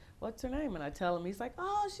says, what's her name? And I tell him, he's like,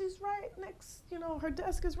 oh, she's right next, you know, her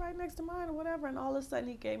desk is right next to mine or whatever. And all of a sudden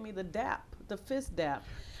he gave me the dap, the fist dap.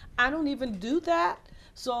 I don't even do that.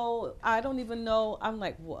 So I don't even know. I'm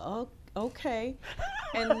like, well, okay.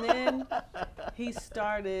 And then he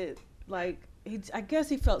started, like, I guess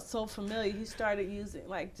he felt so familiar. He started using,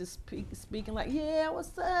 like, just speaking like, yeah,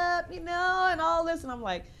 what's up, you know, and all this. And I'm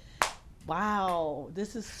like, wow,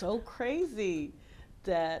 this is so crazy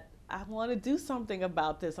that I want to do something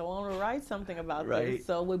about this. I want to write something about this.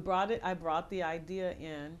 So I brought the idea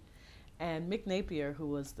in, and Mick Napier, who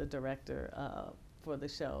was the director for the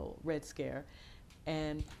show Red Scare,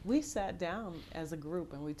 and we sat down as a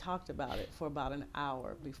group and we talked about it for about an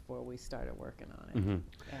hour before we started working on it. Mm-hmm.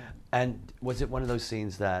 And was it one of those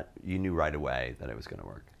scenes that you knew right away that it was going to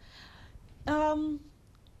work?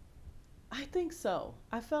 I think so.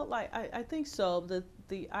 I felt like, I think so.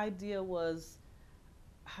 The idea was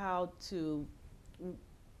how to,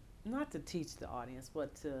 not to teach the audience,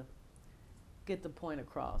 but to get the point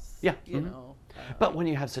across. Yeah. You know. But when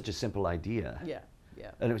you have such a simple idea. Yeah.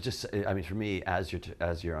 Yeah. And it was just, I mean, for me, as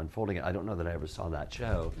you're unfolding it, I don't know that I ever saw that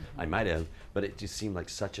show. I might have, but it just seemed like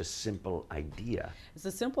such a simple idea. It's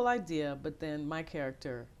a simple idea, but then my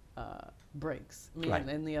character breaks. Me Right.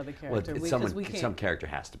 and the other character. Well, some character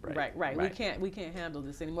has to break. Right. We can't handle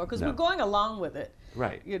this anymore because we're going along with it.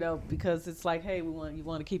 Right. You know, because it's like, hey, you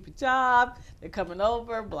want to keep your job. They're coming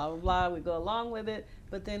over. Blah blah blah. We go along with it,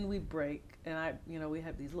 but then we break, and we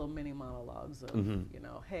have these little mini monologues of, you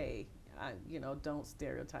know, hey. Don't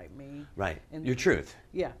stereotype me. Right. And your truth.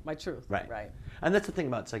 Yeah, my truth. Right. And that's the thing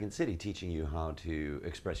about Second City, teaching you how to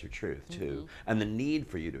express your truth too, and the need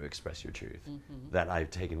for you to express your truth that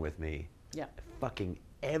I've taken with me. Yeah. Fucking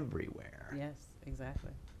everywhere. Yes,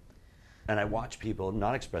 exactly. And I watch people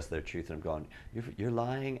not express their truth, and I'm going, you're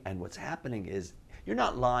lying. And what's happening is you're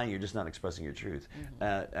not lying. You're just not expressing your truth.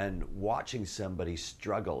 And watching somebody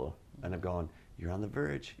struggle, and I'm going, you're on the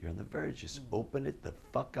verge. You're on the verge. Just open it the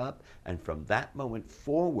fuck up. And from that moment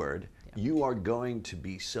forward, you are going to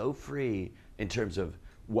be so free in terms of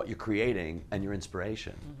what you're creating and your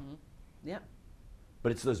inspiration. Yeah.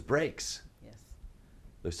 But it's those breaks. Yes.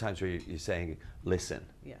 Those times where you're saying, listen.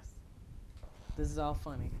 Yes. This is all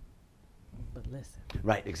funny, but listen.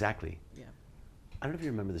 Right, exactly. Yeah. I don't know if you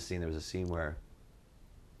remember the scene. There was a scene where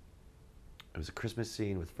it was a Christmas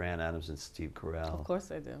scene with Fran Adams and Steve Carell. Of course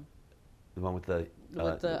I do. The one with the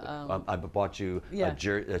I bought you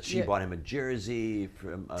she bought him a jersey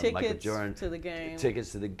from Michael Jordan. Tickets to the game.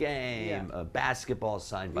 Tickets to the game. Yeah. A basketball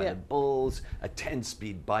signed by the Bulls. A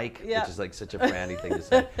 10-speed bike, which is like such a Franny thing to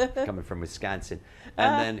say, coming from Wisconsin.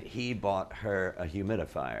 And then he bought her a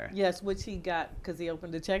humidifier. Yes, which he got because he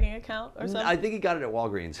opened a checking account or something. I think he got it at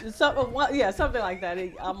Walgreens. Something like that.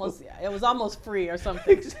 It was almost free or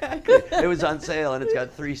something. Exactly. It was on sale, and it's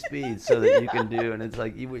got 3 speeds so that you can do. And it's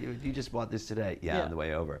like you just bought this today. Yeah, on the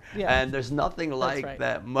way over. Yeah. And there's nothing like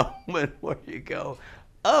that moment where you go,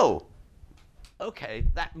 oh, okay,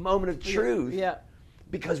 that moment of truth. Yeah.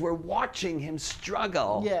 Because we're watching him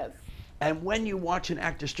struggle. Yes. And when you watch an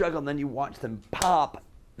actor struggle and then you watch them pop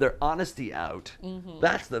their honesty out,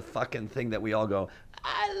 that's the fucking thing that we all go,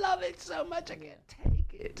 I love it so much, I can't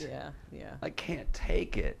take it. Yeah. I can't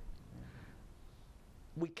take it.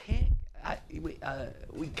 We can't, I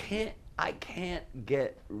can't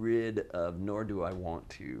get rid of, nor do I want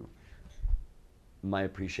to, my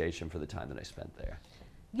appreciation for the time that I spent there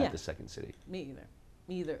at the Second City. Me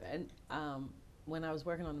either. And when I was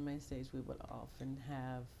working on the main stage, we would often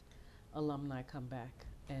have alumni come back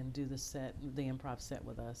and do the improv set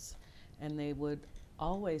with us, and they would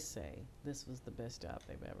always say this was the best job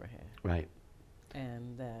they've ever had, Right.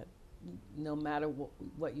 and that no matter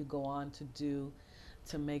what you go on to do,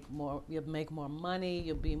 to make more, you'll make more money,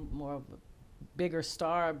 you'll be more of a bigger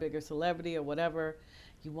star, a bigger celebrity, or whatever,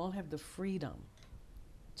 you won't have the freedom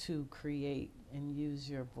to create and use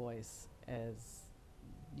your voice as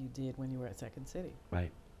you did when you were at Second City.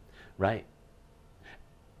 Right. Right.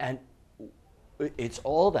 And it's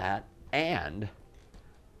all that, and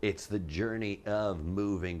it's the journey of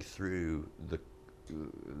moving through the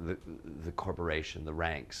corporation, the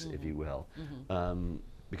ranks, if you will.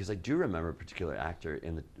 Because I do remember a particular actor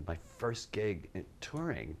in my first gig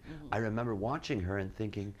touring. I remember watching her and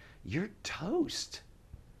thinking, "You're toast.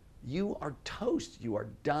 You are toast. You are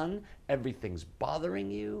done. Everything's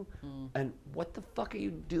bothering you. And what the fuck are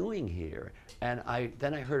you doing here?" And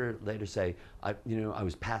then I heard her later say, I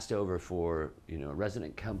was passed over for, a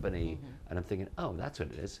resident company, and I'm thinking, oh, that's what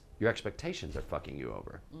it is. Your expectations are fucking you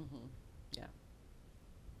over. Yeah.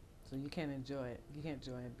 So you can't enjoy it. You can't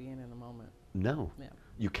enjoy being in the moment. No. Yeah.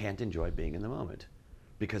 You can't enjoy being in the moment,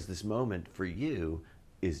 because this moment for you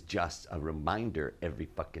is just a reminder every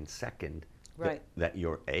fucking second Right. that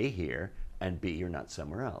you're A, here, and B, you're not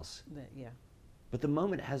somewhere else. Yeah. But the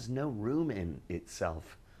moment has no room in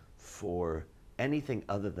itself for anything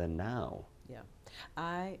other than now. Yeah.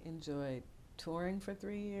 I enjoyed touring for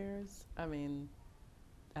 3 years. I mean,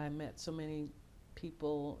 I met so many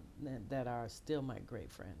people that are still my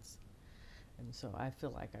great friends. And so I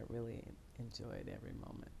feel like I really enjoyed every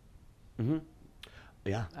moment. Mm-hmm.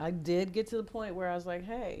 Yeah. I did get to the point where I was like,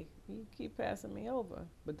 hey, you keep passing me over.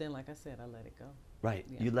 But then, like I said, I let it go. Right.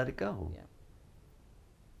 Yeah. You let it go. Yeah.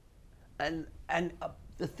 And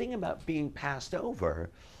the thing about being passed over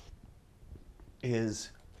is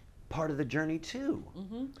part of the journey too.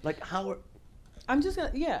 Like how... I'm just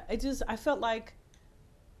gonna, yeah, I felt like,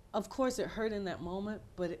 of course it hurt in that moment,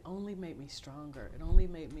 but it only made me stronger. It only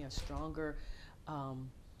made me a stronger,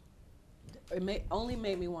 only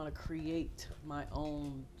made me want to create my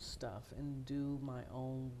own stuff and do my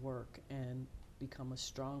own work and become a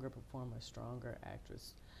stronger performer, a stronger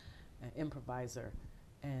actress, an improviser.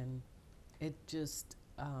 And it just,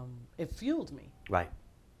 it fueled me. Right.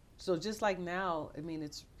 So just like now, I mean,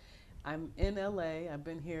 I'm in LA. I've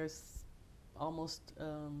been here almost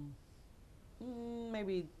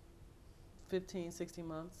maybe 15, 16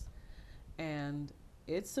 months. And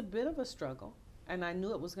it's a bit of a struggle. And I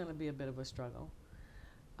knew it was going to be a bit of a struggle.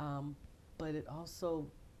 But it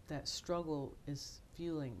also, that struggle is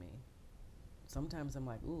fueling me. Sometimes I'm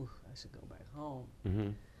like, ooh, I should go back home. Mm-hmm.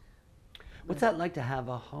 What's that like to have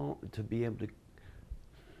a home, to be able to...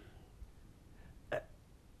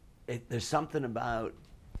 there's something about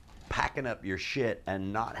packing up your shit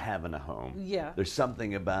and not having a home. Yeah. There's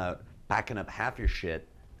something about packing up half your shit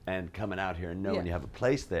and coming out here and knowing you have a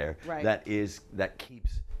place there that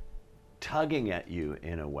keeps tugging at you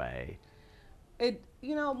in a way. It,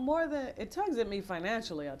 more than, it tugs at me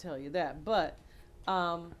financially, I'll tell you that. But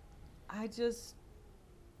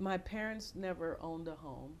my parents never owned a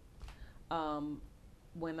home.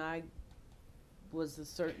 When I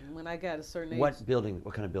got a certain age.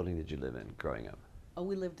 What kind of building did you live in growing up? Oh,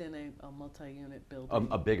 we lived in a multi-unit building.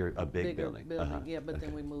 A big building. Yeah, but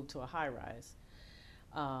then we moved to a high-rise.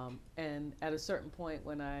 And at a certain point,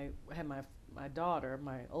 when I had my daughter,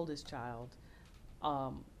 my oldest child,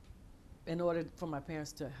 in order for my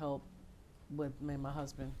parents to help with me and my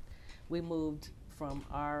husband, we moved from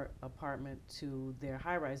our apartment to their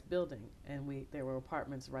high-rise building, and there were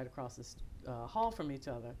apartments right across the hall from each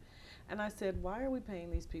other. And I said, why are we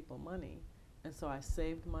paying these people money? And so I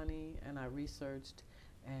saved money and I researched,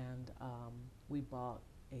 and we bought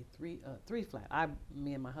a three flat.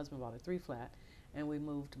 Me and my husband bought a 3-flat, and we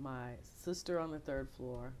moved my sister on the 3rd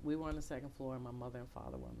floor. We were on the 2nd floor, and my mother and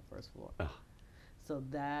father were on the 1st floor. Ugh. So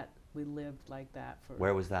we lived like that for.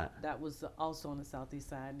 Where was that? That was also on the southeast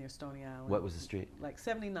side near Stony Island. What was the street? Like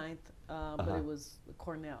 79th, but it was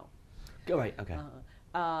Cornell. Go right. Okay.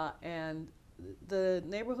 And the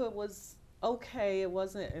neighborhood was okay.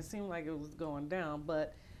 It seemed like it was going down,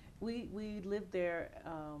 but we lived there.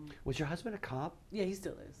 Was your husband a cop? Yeah, he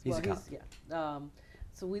still is. He's a cop. Yeah.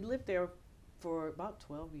 So we lived there for about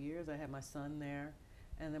 12 years. I had my son there,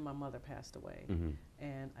 and then my mother passed away.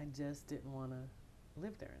 And I just didn't want to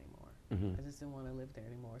live there anymore. I just didn't want to live there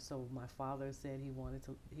anymore. So my father said he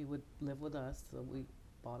would live with us, so we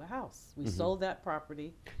bought a house. We sold that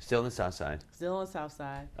property. Still on the south side. Still on the south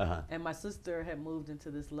side. Uh-huh. And my sister had moved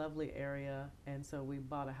into this lovely area, and so we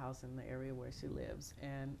bought a house in the area where she lives.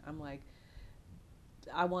 And I'm like,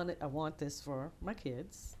 I want this for my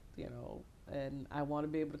kids, and I want to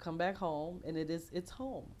be able to come back home, and it's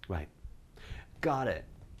home. Right. Got it.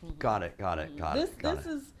 Got it. Got it. Got it. Got This it.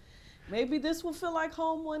 is maybe this will feel like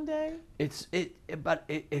home one day. It's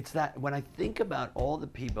that when I think about all the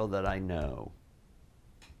people that I know,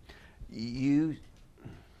 there's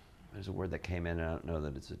a word that came in, and I don't know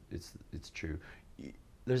that it's true.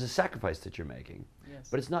 There's a sacrifice that you're making, Yes.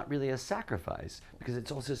 but it's not really a sacrifice because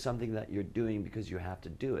it's also something that you're doing because you have to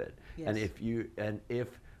do it. Yes. And if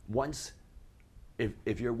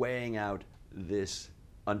you're weighing out this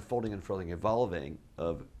unfolding, evolving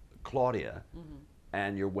of Claudia,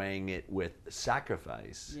 and you're weighing it with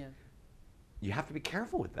sacrifice, Yeah. you have to be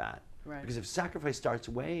careful with that. Right. Because if sacrifice starts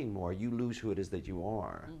weighing more, you lose who it is that you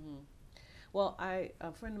are. Well,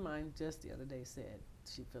 a friend of mine just the other day said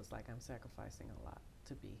she feels like I'm sacrificing a lot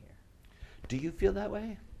to be here. Do you feel that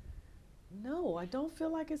way? No, I don't feel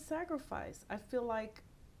like it's sacrifice. I feel like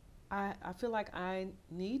I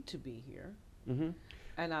need to be here, Mm-hmm.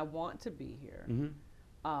 and I want to be here.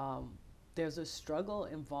 Mm-hmm. There's a struggle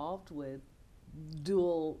involved with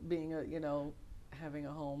dual being having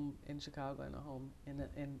a home in Chicago and a home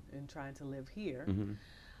in trying to live here.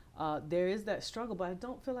 Mm-hmm. There is that struggle, but I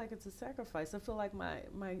don't feel like it's a sacrifice. I feel like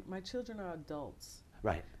my children are adults,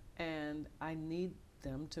 Right. and I need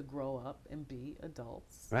them to grow up and be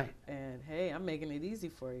adults. Right. And hey, I'm making it easy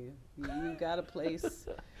for you. You got a place,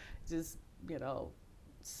 just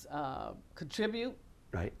contribute,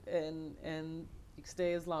 Right. and you can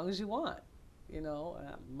stay as long as you want.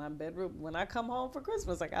 My bedroom. When I come home for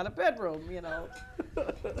Christmas, I got a bedroom.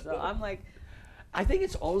 So I'm like, I think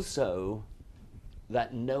it's also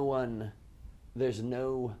that there's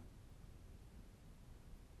no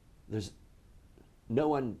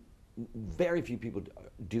one, very few people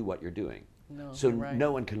do what you're doing. no. So you're right.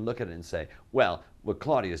 no one can look at it and say, well, what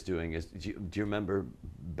Claudia's doing is, do you remember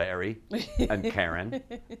Barry and Karen?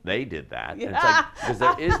 They did that. And it's like, because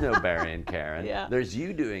there is no Barry and Karen. Yeah. There's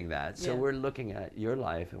you doing that. So Yeah. we're looking at your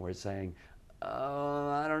life and we're saying,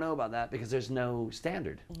 I don't know about that because there's no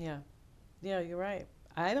standard. Yeah, you're right.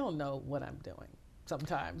 I don't know what I'm doing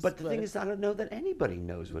sometimes. But the thing is, I don't know that anybody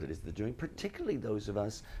knows what it is they're doing, particularly those of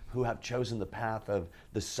us who have chosen the path of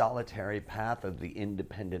the solitary path of the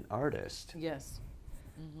independent artist. yes.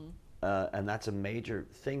 And that's a major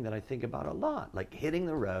thing that I think about a lot, like hitting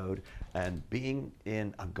the road and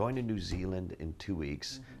I'm going to New Zealand in 2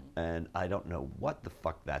 weeks, and I don't know what the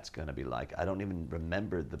fuck that's going to be like. I don't even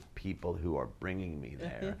remember the people who are bringing me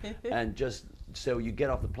there. And just so you get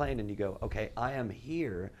off the plane and you go, okay, I am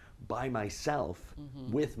here by myself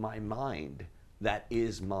with my mind. That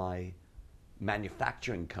is my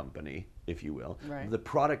manufacturing company, if you will. Right. The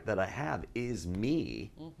product that I have is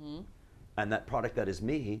me. And that product that is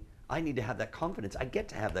me, I need to have that confidence. I get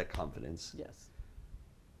to have that confidence. Yes.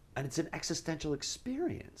 And it's an existential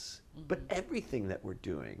experience. But everything that we're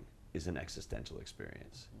doing is an existential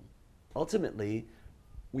experience. Ultimately,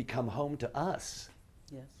 we come home to us,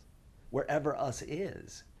 Yes. wherever us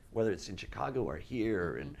is, whether it's in Chicago or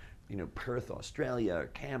here, or in Perth, Australia, or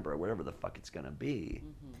Canberra, wherever the fuck it's gonna be.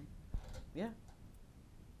 Yeah.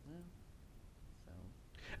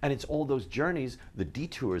 And it's all those journeys, the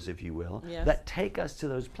detours, if you will, Yes. that take us to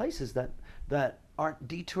those places that aren't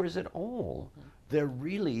detours at all. They're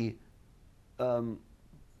really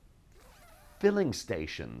filling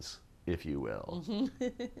stations, if you will.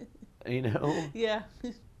 Yeah.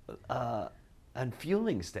 And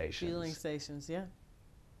fueling stations. Fueling stations. Yeah.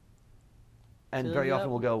 And Fill very you often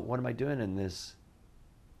up. we'll go, what am I doing in this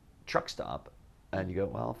truck stop? And you go,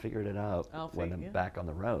 well, I'll figure it out when I'm back on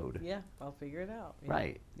the road. Yeah. I'll figure it out. Yeah.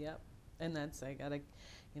 Right. Yep. And that's I gotta,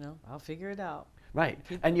 I'll figure it out. Right,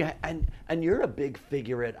 Keep and you're a big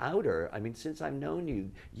figure it outer. I mean, since I've known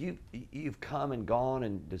you, you've come and gone,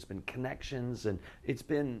 and there's been connections, and it's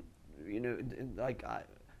been, like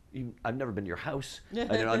I've never been to your house.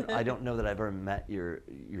 I don't know that I've ever met your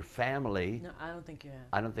family. No, I don't think you have.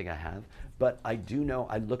 I don't think I have, but I do know.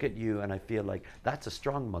 I look at you and I feel like that's a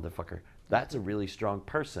strong motherfucker. That's a really strong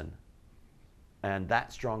person, and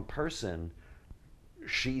that strong person,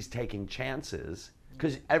 she's taking chances.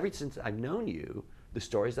 Because since I've known you, the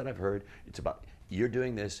stories that I've heard, it's about you're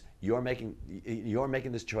doing this, you're making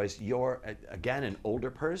this choice. You're again an older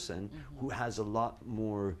person who has a lot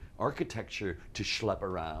more architecture to schlep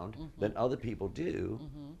around than other people do,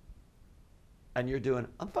 and you're doing.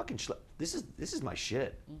 I'm fucking schlep. This is my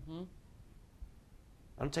shit.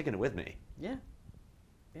 I'm taking it with me. Yeah.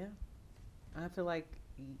 Yeah. I feel like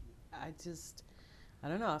I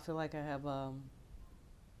don't know. I feel like I have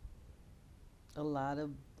a lot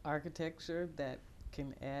of architecture that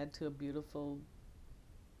can add to a beautiful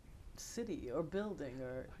city or building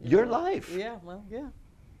or Your life. Yeah, well, yeah.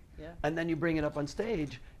 Yeah. And then you bring it up on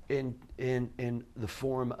stage in the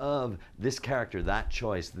form of this character, that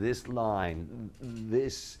choice, this line,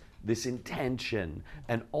 this intention,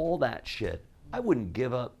 and all that shit. I wouldn't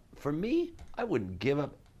give up. For me, I wouldn't give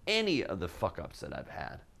up any of the fuck ups that I've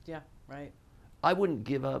had. Yeah, right. I wouldn't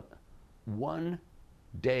give up one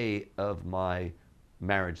day of my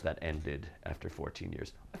marriage that ended after 14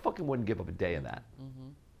 years. I fucking wouldn't give up a day of that. Mm-hmm.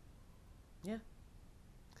 Yeah,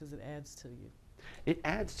 because it adds to you. It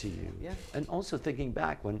adds to you. Yeah. And also thinking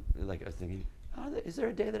back when, like, I was thinking, oh, is there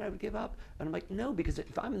a day that I would give up? And I'm like, no, because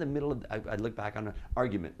if I'm in the middle of, I look back on an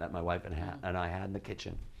argument that my wife and I had in the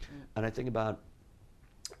kitchen, and I think about,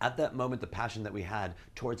 at that moment, the passion that we had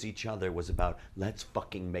towards each other was about, let's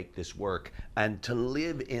fucking make this work. And to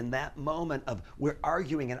live in that moment of, we're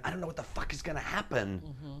arguing and I don't know what the fuck is gonna happen,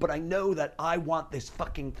 but I know that I want this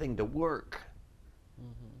fucking thing to work.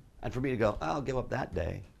 And for me to go, I'll give up that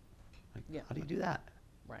day. Like, Yeah. how do you do that?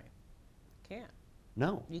 Right. Can't.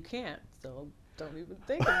 No. You can't, so don't even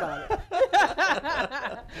think about it.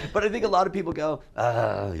 But I think a lot of people go,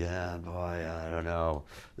 oh, yeah, boy, I don't know.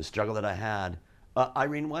 The struggle that I had.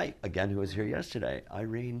 Irene White, again, who was here yesterday.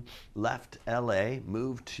 Irene left LA,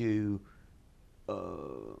 moved to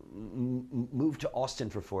Austin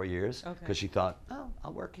for 4 years because she thought, oh,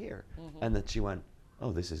 I'll work here. And then she went,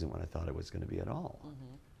 oh, this isn't what I thought it was going to be at all.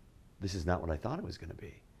 This is not what I thought it was going to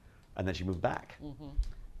be. And then she moved back.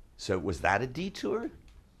 So was that a detour?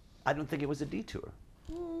 I don't think it was a detour.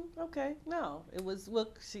 Okay, no, it was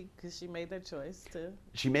because she made that choice to.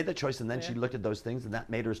 She made that choice, and then she looked at those things, and that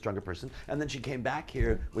made her a stronger person. And then she came back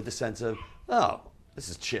here with the sense of, oh, this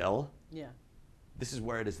is chill. Yeah. This is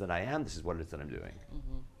where it is that I am. This is what it is that I'm doing.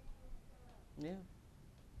 Yeah.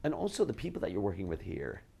 And also the people that you're working with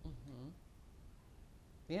here.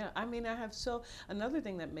 Yeah, I mean, another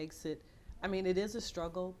thing that makes it, I mean, it is a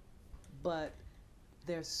struggle, but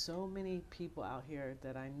there's so many people out here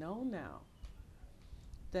that I know now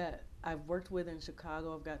that I've worked with in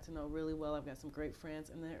Chicago, I've got to know really well, I've got some great friends,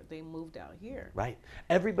 and they moved out here. Right.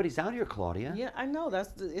 Everybody's out here, Claudia. Yeah, I know.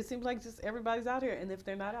 It seems like just everybody's out here, and if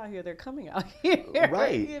they're not out here, they're coming out here.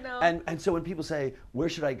 Right. You know? And so when people say, where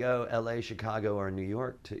should I go, LA, Chicago, or New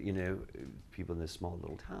York, to, you know, people in the small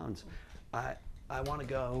little towns, I want to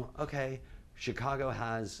go, okay, Chicago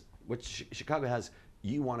has,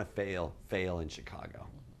 you want to fail in Chicago.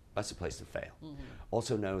 That's the place to fail.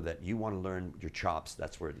 Also know that you want to learn your chops,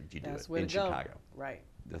 that's where you do it, in Chicago. Right.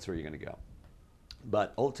 That's where you're going to go.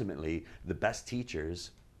 But ultimately, the best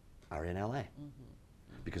teachers are in LA.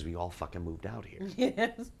 Because we all fucking moved out here.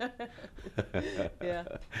 Yes. Yeah.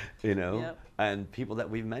 You know? Yep. And people that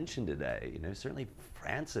we've mentioned today, you know, certainly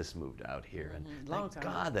Frances moved out here. And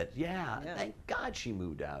thank God she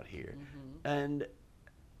moved out here. And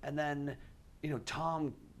then, you know,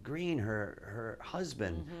 Tom Green, her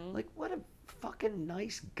husband, like, what a fucking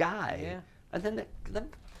nice guy. Yeah. And then the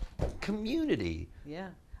community. Yeah.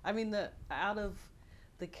 I mean, out of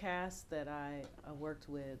the cast that I worked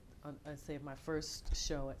with, I'd say my first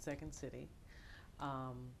show at Second City,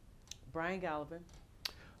 Brian Gallivan.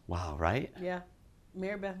 Wow, right? Yeah.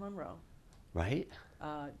 Mary Beth Monroe. Right?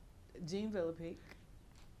 Gene Villepique.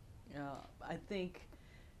 I think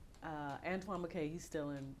Antoine McKay, he's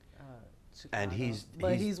still in Chicago. And he's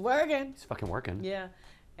working. He's fucking working. Yeah.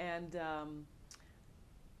 And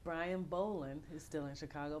Brian Boland is still in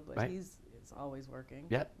Chicago, but he's always working.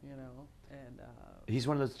 Yep. You know, and he's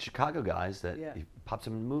one of those Chicago guys that he pops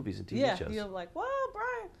him in movies and TV shows. Yeah, you're like, whoa,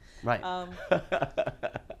 Brian. Right.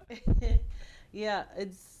 Yeah,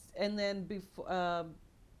 and then before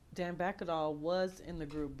Dan Bacadal was in the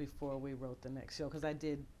group before we wrote the next show, because I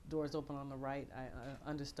did Doors Open on the Right. I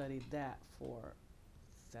understudied that for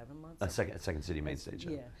 7 months. A Second City main stage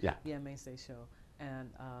show. Yeah, main stage show.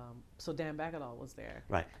 And so Dan Bacadal was there.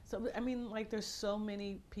 Right. So, I mean, like, there's so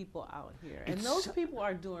many people out here. And those people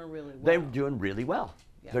are doing really well. They're doing really well.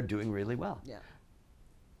 Yeah. They're doing really well. Yeah.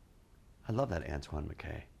 I love that Antoine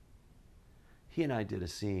McKay. He and I did a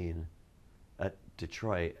scene at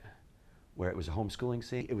Detroit where it was a homeschooling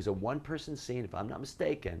scene. It was a one-person scene, if I'm not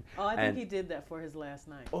mistaken. Oh, I think he did that for his last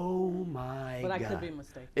night. Oh, my God. But I could be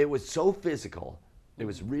mistaken. It was so physical. It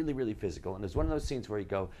was really, really physical. And it was one of those scenes where you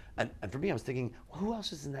go, and for me, I was thinking, well, who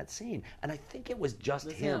else was in that scene? And I think it was just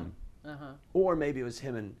him. Or maybe it was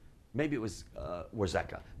him and maybe it was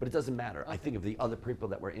Warzeka. But it doesn't matter. I think of the other people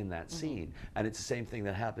that were in that scene. And it's the same thing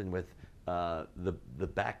that happened with the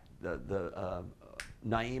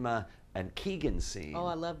Naima and Keegan scene. Oh,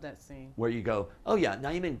 I love that scene. Where you go, oh yeah,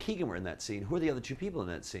 Naima and Keegan were in that scene. Who are the other two people in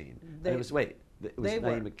that scene? And it was,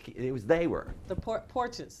 they were. The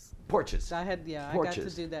Porches. Porches. I got to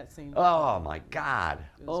do that scene. Oh my God.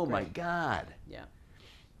 My God. Yeah.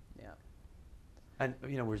 And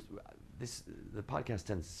the podcast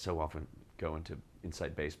tends to so often go into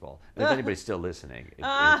inside baseball. And if anybody's still listening,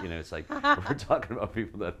 it's like we're talking about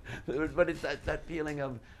people but it's that feeling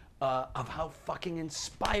of how fucking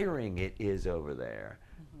inspiring it is over there.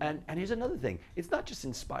 And here's another thing. It's not just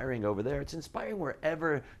inspiring over there. It's inspiring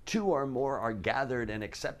wherever two or more are gathered and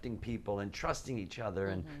accepting people and trusting each other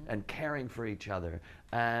and caring for each other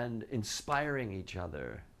and inspiring each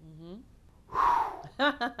other.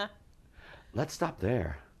 Let's stop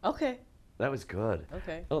there. Okay. That was good.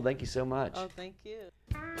 Okay. Oh, thank you so much. Oh, thank you.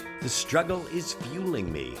 The struggle is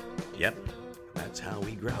fueling me. Yep, that's how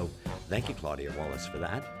we grow. Thank you, Claudia Wallace, for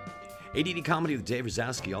that. ADD Comedy with Dave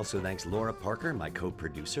Razowsky also thanks Laura Parker, my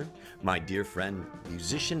co-producer, my dear friend,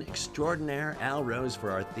 musician extraordinaire Al Rose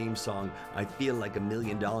for our theme song, I Feel Like $1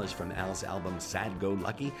 Million from Al's album Sad Go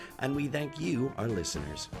Lucky, and we thank you, our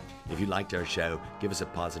listeners. If you liked our show, give us a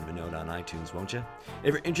positive note on iTunes, won't you?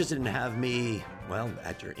 If you're interested in having me,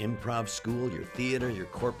 at your improv school, your theater, your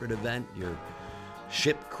corporate event, your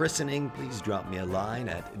ship christening, please drop me a line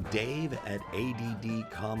at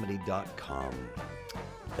dave@addcomedy.com.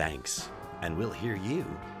 Thanks, and we'll hear you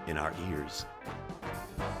in our ears.